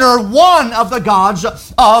honor one of the gods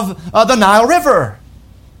of the Nile River.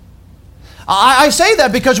 I say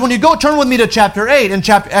that because when you turn with me to chapter 8, in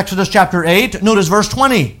Exodus chapter 8, notice verse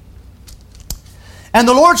 20. And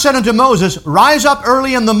the Lord said unto Moses, Rise up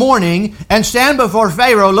early in the morning, and stand before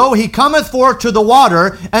Pharaoh. Lo, he cometh forth to the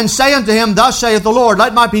water, and say unto him, Thus saith the Lord,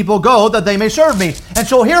 Let my people go, that they may serve me. And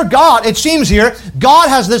so here God, it seems here, God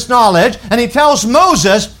has this knowledge, and he tells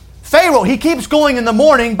Moses, Pharaoh, he keeps going in the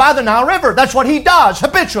morning by the Nile River. That's what he does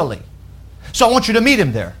habitually. So I want you to meet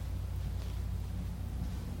him there.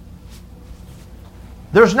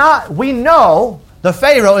 We know the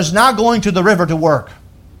Pharaoh is not going to the river to work.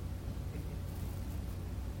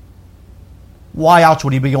 Why else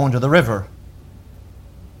would he be going to the river?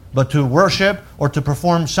 But to worship or to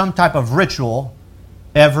perform some type of ritual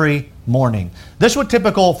every morning. This was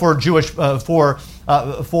typical for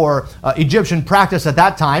Egyptian practice at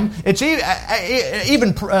that time. It's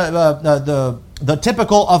even the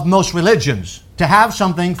typical of most religions, to have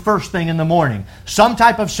something first thing in the morning. Some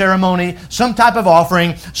type of ceremony, some type of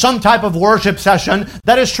offering, some type of worship session.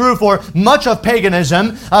 That is true for much of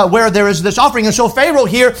paganism, where there is this offering. And so Pharaoh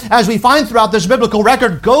here, as we find throughout this biblical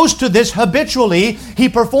record, goes to this habitually. He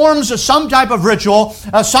performs some type of ritual,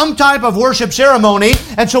 some type of worship ceremony.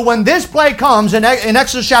 And so when this plague comes in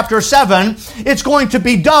Exodus chapter 7, it's going to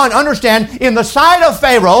be done, understand, in the sight of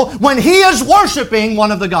Pharaoh when he is worshiping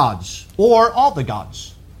one of the gods, or all the gods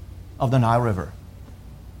of the Nile River.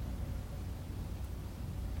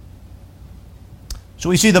 So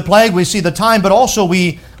we see the plague, we see the time, but also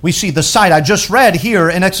we see the sight. I just read here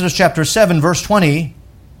in Exodus chapter 7, verse 20,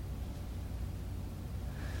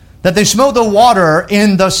 that they smote the water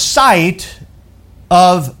in the sight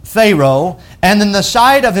of Pharaoh and in the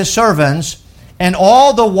sight of his servants, and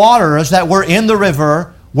all the waters that were in the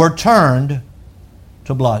river were turned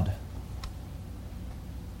to blood.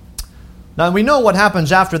 Now we know what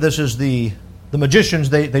happens after this is the magicians,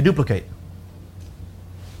 they duplicate.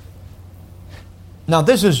 Now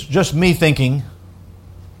this is just me thinking.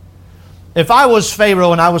 If I was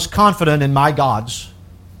Pharaoh and I was confident in my gods,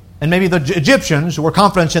 and maybe the Egyptians were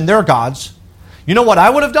confident in their gods, you know what I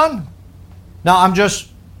would have done? Now I'm just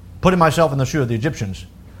putting myself in the shoe of the Egyptians.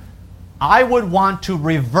 I would want to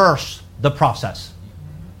reverse the process.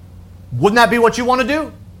 Wouldn't that be what you want to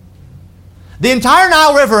do? The entire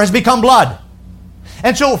Nile River has become blood.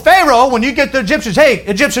 And so Pharaoh, when you get the Egyptians, hey,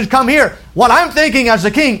 Egyptians, come here. What I'm thinking as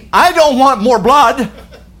the king, I don't want more blood.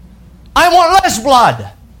 I want less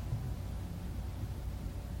blood.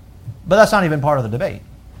 But that's not even part of the debate.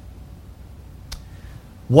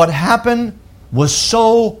 What happened was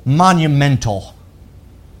so monumental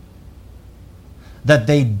that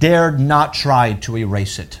they dared not try to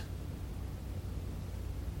erase it.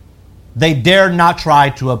 They dared not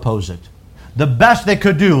try to oppose it. The best they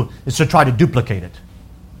could do is to try to duplicate it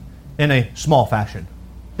in a small fashion.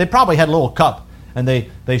 They probably had a little cup, and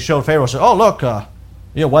they showed Pharaoh, said, oh, look,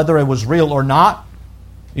 whether it was real or not,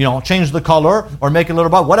 change the color or make it a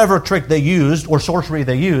little bit, whatever trick they used or sorcery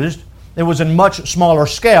they used, it was in much smaller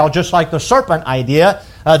scale, just like the serpent idea,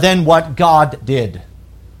 than what God did.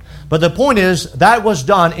 But the point is, that was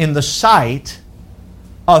done in the sight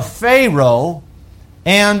of Pharaoh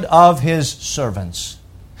and of his servants.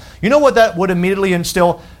 You know what that would immediately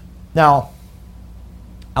instill? Now,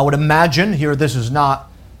 I would imagine here, this is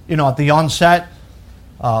not, at the onset,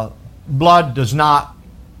 blood does not,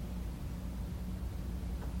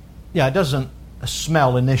 it doesn't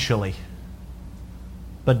smell initially.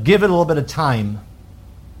 But give it a little bit of time.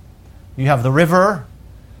 You have the river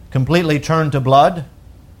completely turned to blood.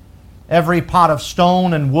 Every pot of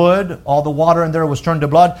stone and wood, all the water in there was turned to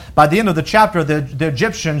blood. By the end of the chapter, the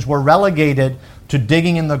Egyptians were relegated to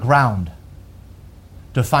digging in the ground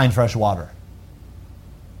to find fresh water.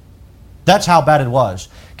 That's how bad it was.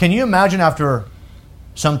 Can you imagine after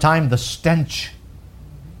some time the stench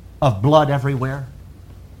of blood everywhere?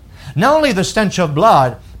 Not only the stench of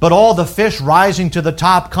blood, but all the fish rising to the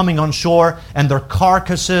top, coming on shore, and their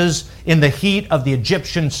carcasses in the heat of the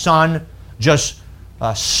Egyptian sun, just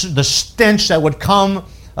the stench that would come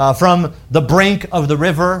from the brink of the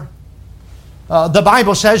river. The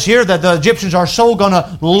Bible says here that the Egyptians are so going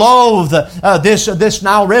to loathe this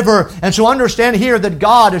Nile River. And so understand here that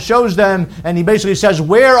God shows them, and He basically says,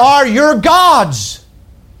 where are your gods?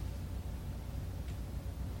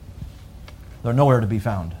 They're nowhere to be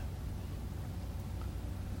found.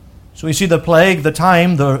 So we see the plague, the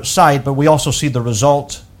time, the sight, but we also see the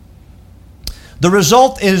result. The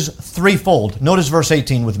result is threefold. Notice verse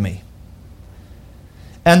 18 with me.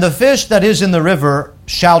 And the fish that is in the river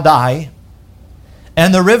shall die,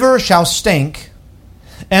 and the river shall stink,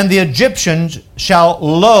 and the Egyptians shall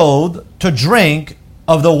loathe to drink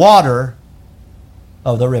of the water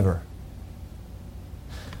of the river.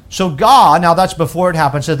 So God, now that's before it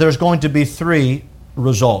happened, said there's going to be 3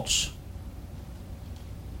 results.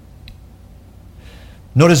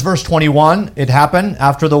 Notice verse 21. It happened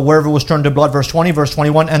after the river was turned to blood. Verse 20, verse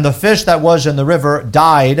 21. And the fish that was in the river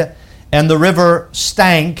died, and the river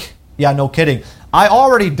stank. Yeah, no kidding. I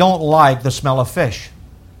already don't like the smell of fish.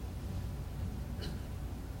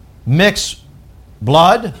 Mix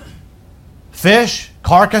blood, fish,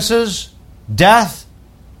 carcasses, death,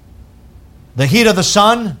 the heat of the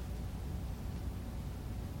sun.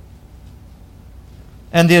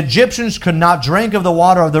 And the Egyptians could not drink of the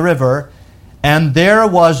water of the river, and there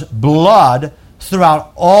was blood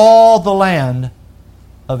throughout all the land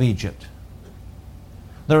of Egypt.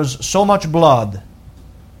 There was so much blood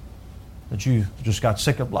that you just got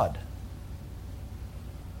sick of blood.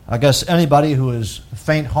 I guess anybody who is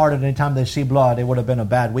faint-hearted anytime they see blood, it would have been a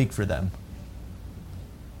bad week for them.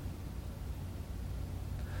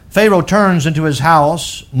 Pharaoh turns into his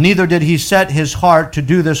house, neither did he set his heart to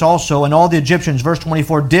do this also. And all the Egyptians, verse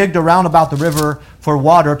 24, digged around about the river for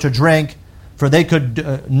water to drink, for they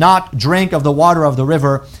could not drink of the water of the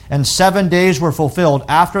river. And 7 days were fulfilled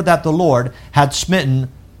after that the Lord had smitten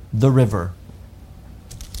the river.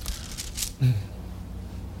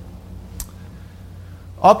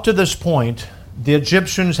 Up to this point, the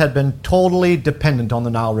Egyptians had been totally dependent on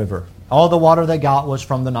the Nile River. All the water they got was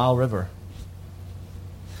from the Nile River.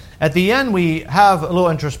 At the end, we have a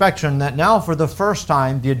little introspection that now for the first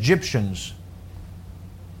time, the Egyptians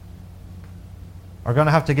are going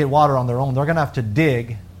to have to get water on their own. They're going to have to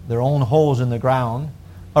dig their own holes in the ground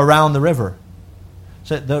around the river.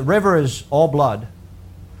 So the river is all blood.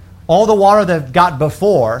 All the water they've got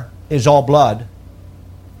before is all blood.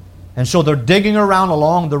 And so they're digging around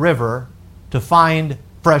along the river to find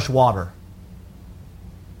fresh water.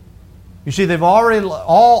 You see, they've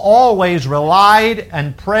always relied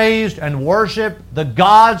and praised and worshiped the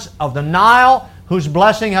gods of the Nile, whose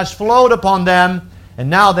blessing has flowed upon them,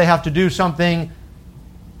 and now they have to do something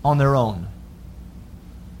on their own.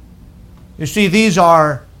 You see, these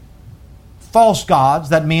are false gods.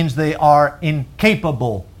 That means they are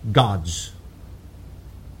incapable gods.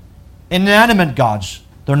 Inanimate gods.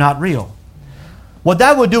 They're not real. What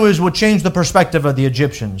that would do is would change the perspective of the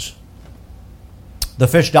Egyptians. The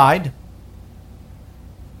fish died.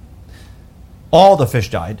 All the fish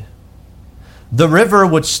died. The river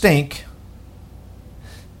would stink,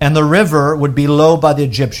 and the river would be loathed by the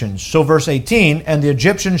Egyptians. So verse 18, and the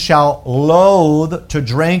Egyptians shall loathe to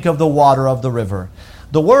drink of the water of the river.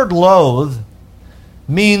 The word loathe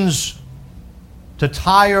means to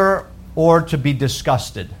tire or to be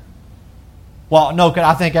disgusted. Well, no,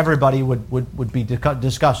 I think everybody would be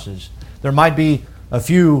disgusted. There might be a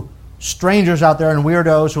few strangers out there and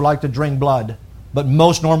weirdos who like to drink blood, but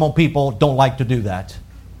most normal people don't like to do that.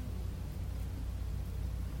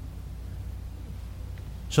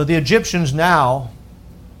 So the Egyptians now,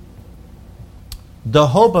 the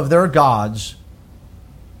hope of their gods,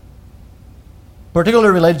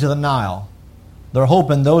 particularly related to the Nile, their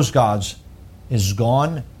hope in those gods is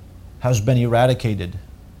gone, has been eradicated.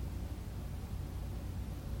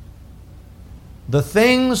 The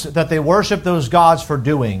things that they worship those gods for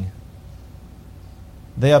doing,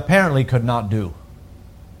 they apparently could not do.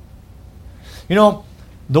 You know,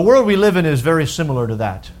 the world we live in is very similar to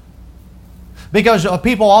that. Because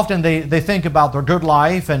people often, they think about their good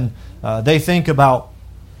life and they think about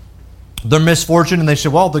their misfortune and they say,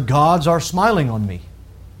 well, the gods are smiling on me.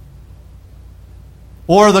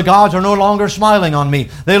 Or the gods are no longer smiling on me.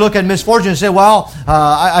 They look at misfortune and say, well,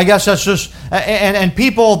 I guess that's just... And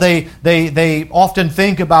people, they often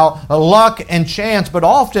think about luck and chance, but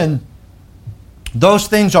often those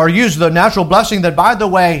things are used, the natural blessing that, by the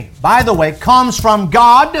way, comes from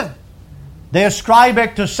God. They ascribe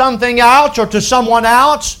it to something else or to someone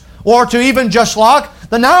else or to even just luck.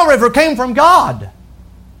 The Nile River came from God.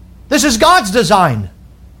 This is God's design.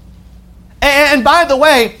 And by the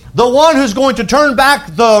way, the one who's going to turn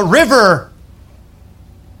back the river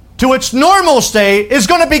to its normal state is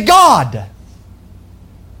going to be God.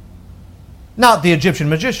 Not the Egyptian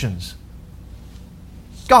magicians.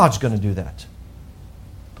 God's going to do that.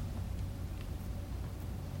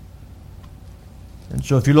 And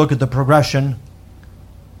so if you look at the progression,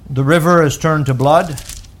 the river is turned to blood,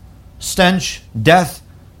 stench, death,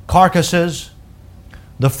 carcasses.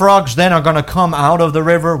 The frogs then are going to come out of the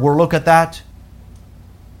river. We'll look at that.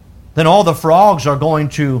 Then all the frogs are going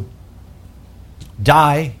to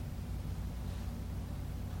die.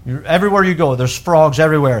 Everywhere you go, there's frogs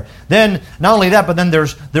everywhere. Then, not only that, but then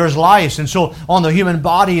there's lice. And so on the human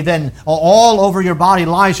body, then all over your body,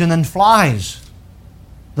 lice, and then flies.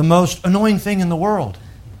 The most annoying thing in the world.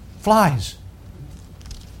 Flies.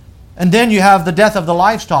 And then you have the death of the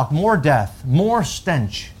livestock, more death, more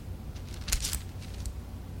stench.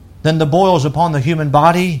 Then the boils upon the human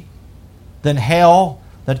body, then hell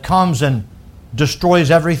that comes and destroys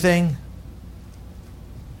everything.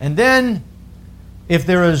 And then, if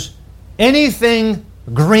there is anything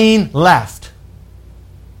green left,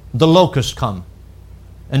 the locusts come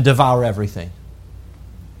and devour everything.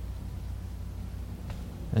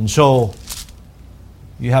 And so,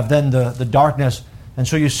 you have then the darkness. And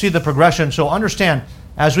so you see the progression. So understand,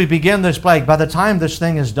 as we begin this plague, by the time this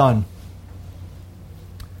thing is done,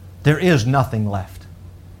 there is nothing left.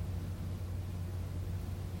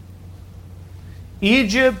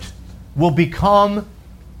 Egypt will become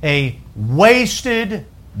a wasted,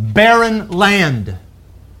 barren land.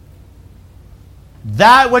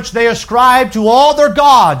 That which they ascribe to all their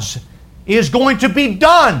gods is going to be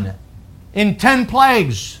done in 10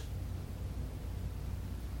 plagues.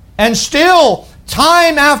 And still,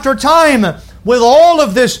 time after time, with all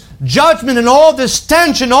of this judgment and all this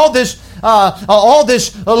stench and all this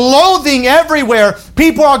loathing everywhere,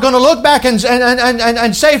 people are going to look back and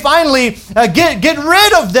say, finally, get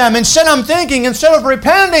rid of them. Instead of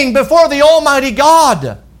repenting before the Almighty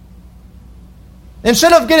God.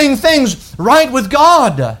 Instead of getting things right with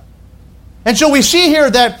God. And so we see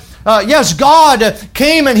here that, yes, God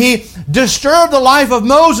came and He disturbed the life of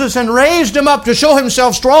Moses and raised him up to show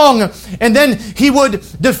Himself strong. And then He would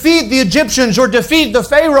defeat the Egyptians or defeat the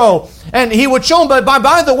Pharaoh. And He would show them. But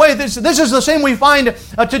by the way, this is the same we find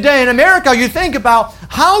today in America. You think about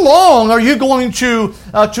how long are you going to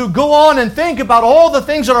go on and think about all the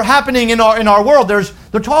things that are happening in our world.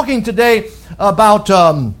 They're talking today about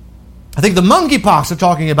I think the monkeypox they're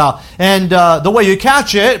talking about. And the way you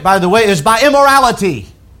catch it, by the way, is by immorality.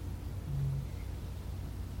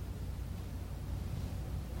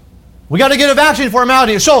 We got to get a vaccine for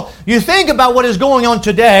immorality. So you think about what is going on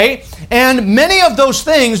today, and many of those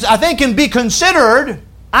things, I think, can be considered,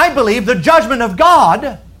 I believe, the judgment of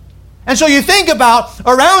God. And so you think about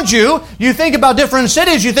around you, you think about different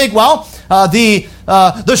cities, you think, well,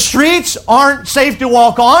 the streets aren't safe to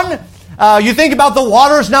walk on. You think about the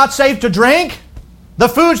water's not safe to drink. The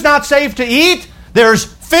food's not safe to eat. There's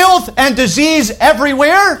filth and disease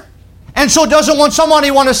everywhere. And so doesn't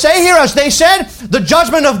somebody want to say here, as they said, the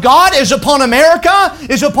judgment of God is upon America,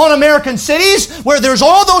 is upon American cities, where there's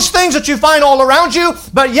all those things that you find all around you,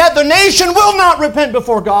 but yet the nation will not repent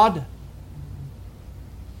before God.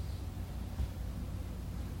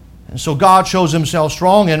 And so God shows Himself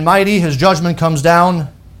strong and mighty. His judgment comes down.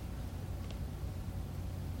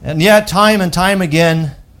 And yet, time and time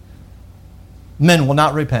again, men will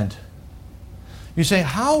not repent. You say,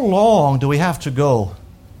 how long do we have to go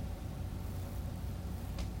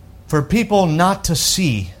for people not to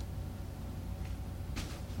see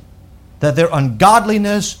that their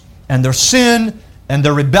ungodliness and their sin and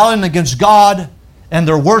their rebellion against God and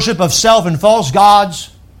their worship of self and false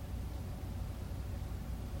gods,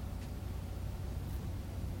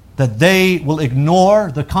 that they will ignore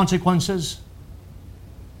the consequences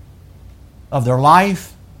of their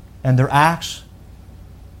life and their acts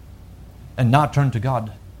and not turn to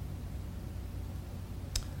God?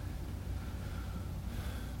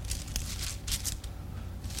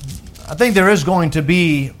 I think there is going to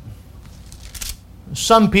be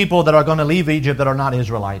some people that are going to leave Egypt that are not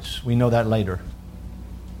Israelites. We know that later.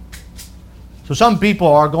 So some people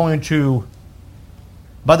are going to,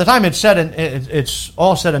 by the time it's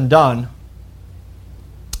all said and done,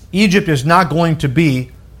 Egypt is not going to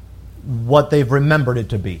be what they've remembered it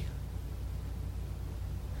to be.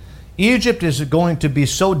 Egypt is going to be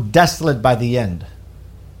so desolate by the end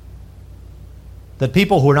that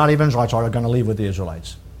people who are not even Israelites are going to leave with the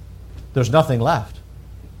Israelites. There's nothing left.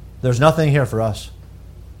 There's nothing here for us.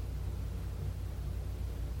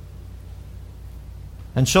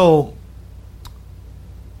 And so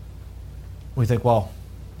we think, well,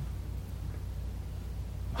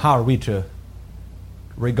 how are we to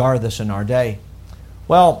regard this in our day?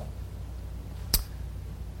 Well,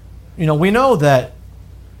 we know that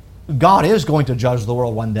God is going to judge the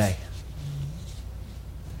world one day.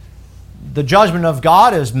 The judgment of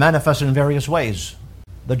God is manifested in various ways.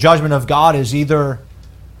 The judgment of God is either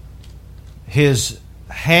His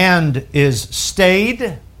hand is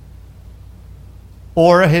stayed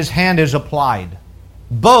or His hand is applied.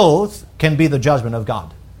 Both can be the judgment of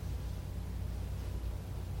God.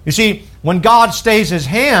 You see, when God stays His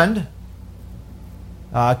hand,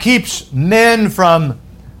 keeps men from,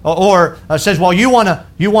 or says, well, you want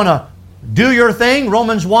to do your thing,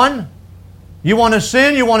 Romans 1. You want to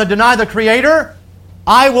sin, you want to deny the Creator,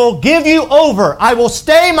 I will give you over. I will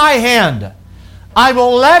stay my hand. I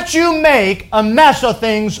will let you make a mess of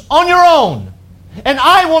things on your own, and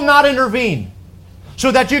I will not intervene,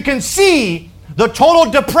 so that you can see the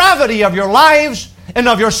total depravity of your lives and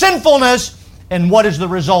of your sinfulness, and what is the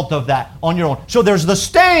result of that on your own. So there's the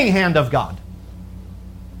staying hand of God.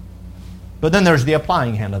 But then there's the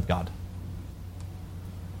applying hand of God.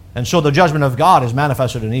 And so the judgment of God is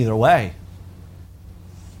manifested in either way.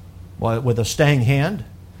 Well, with a staying hand,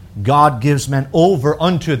 God gives men over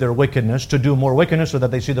unto their wickedness to do more wickedness so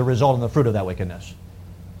that they see the result and the fruit of that wickedness.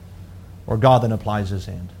 Or God then applies His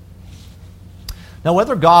hand. Now,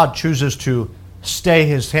 whether God chooses to stay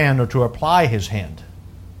His hand or to apply His hand,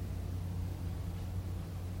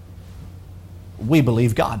 we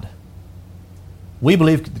believe God. We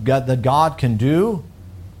believe that God can do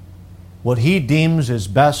what He deems is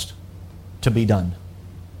best to be done.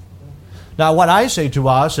 Now, what I say to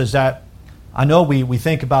us is that I know we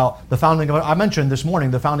think about the founding of, I mentioned this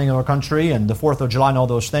morning the founding of our country and the 4th of July and all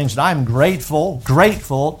those things, and I'm grateful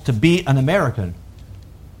to be an American.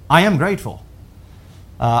 I am grateful.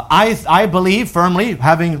 I believe firmly,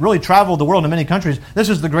 having really traveled the world in many countries, this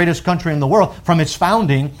is the greatest country in the world from its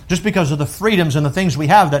founding, just because of the freedoms and the things we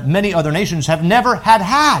have that many other nations have never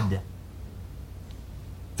had.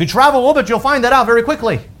 If you travel a little bit, you'll find that out very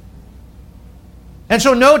quickly. And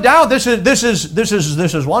so, no doubt, this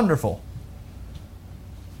is wonderful.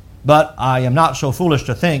 But I am not so foolish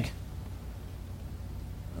to think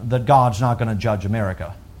that God's not going to judge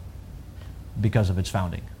America because of its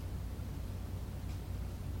founding.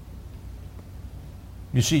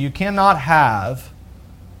 You see, you cannot have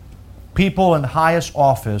people in highest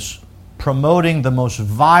office promoting the most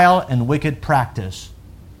vile and wicked practice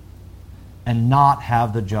and not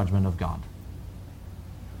have the judgment of God.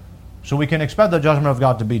 So we can expect the judgment of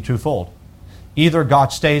God to be twofold. Either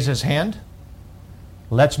God stays His hand,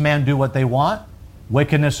 lets man do what they want,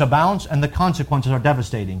 wickedness abounds, and the consequences are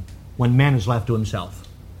devastating when man is left to himself.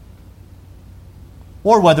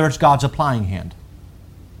 Or whether it's God's applying hand,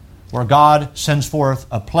 where God sends forth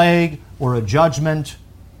a plague or a judgment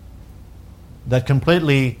that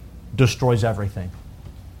completely destroys everything.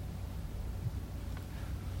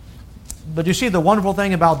 But you see, the wonderful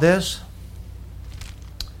thing about this,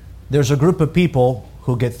 there's a group of people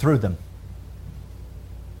who get through them.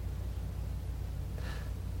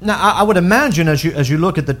 Now, I would imagine as you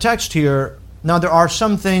look at the text here, now there are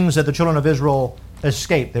some things that the children of Israel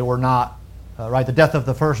escaped. They were not, right? The death of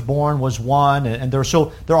the firstborn was one, and there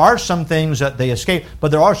are some things that they escaped, but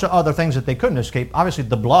there are some other things that they couldn't escape. Obviously,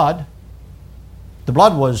 the blood. The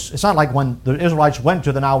blood it's not like when the Israelites went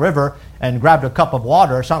to the Nile River and grabbed a cup of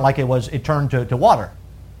water, it's not like it turned to water.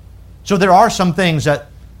 So there are some things that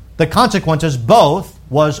the consequences both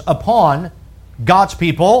was upon God's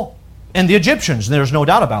people and the Egyptians. There's no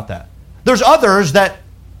doubt about that. There's others that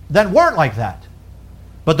weren't like that.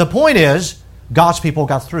 But the point is, God's people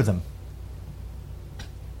got through them.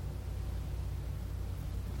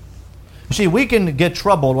 You see, we can get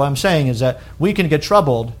troubled. What I'm saying is that we can get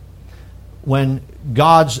troubled when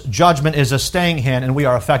God's judgment is a staying hand and we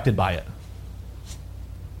are affected by it.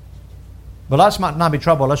 But let's not be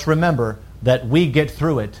troubled. Let's remember that we get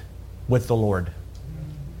through it with the Lord.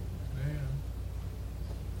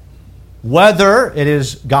 Whether it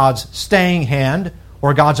is God's staying hand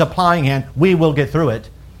or God's applying hand, we will get through it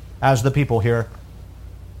as the people here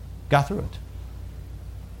got through it.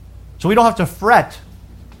 So we don't have to fret.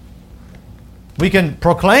 We can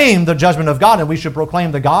proclaim the judgment of God, and we should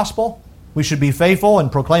proclaim the gospel. We should be faithful in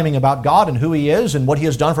proclaiming about God and who He is and what He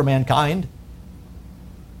has done for mankind.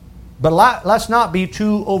 But let's not be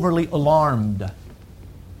too overly alarmed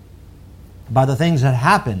by the things that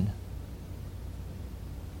happen,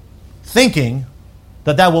 thinking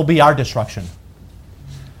that will be our destruction.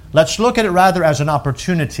 Let's look at it rather as an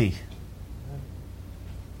opportunity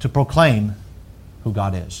to proclaim who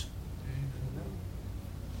God is.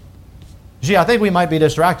 See, I think we might be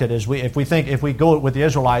distracted if we go with the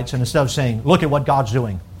Israelites and instead of saying, look at what God's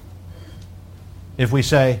doing, if we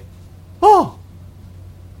say, oh,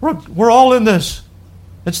 we're all in this.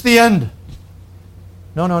 It's the end.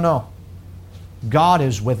 No. God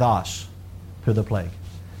is with us through the plague.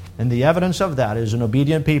 And the evidence of that is an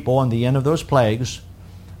obedient people on the end of those plagues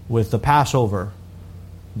with the Passover.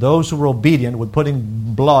 Those who were obedient with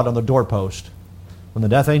putting blood on the doorpost. When the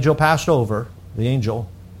death angel passed over, the angel,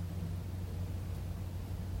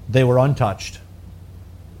 they were untouched.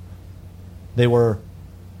 They were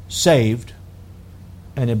saved,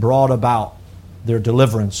 and it brought about their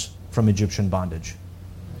deliverance from Egyptian bondage.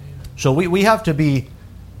 So we have to be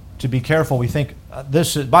careful. We think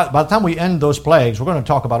this is, by the time we end those plagues, we're going to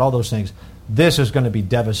talk about all those things. This is going to be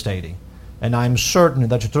devastating. And I'm certain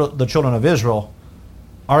that the children of Israel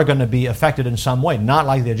are going to be affected in some way. Not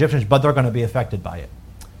like the Egyptians, but they're going to be affected by it.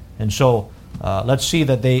 And so let's see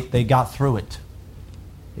that they got through it.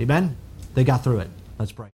 Amen? They got through it. Let's pray.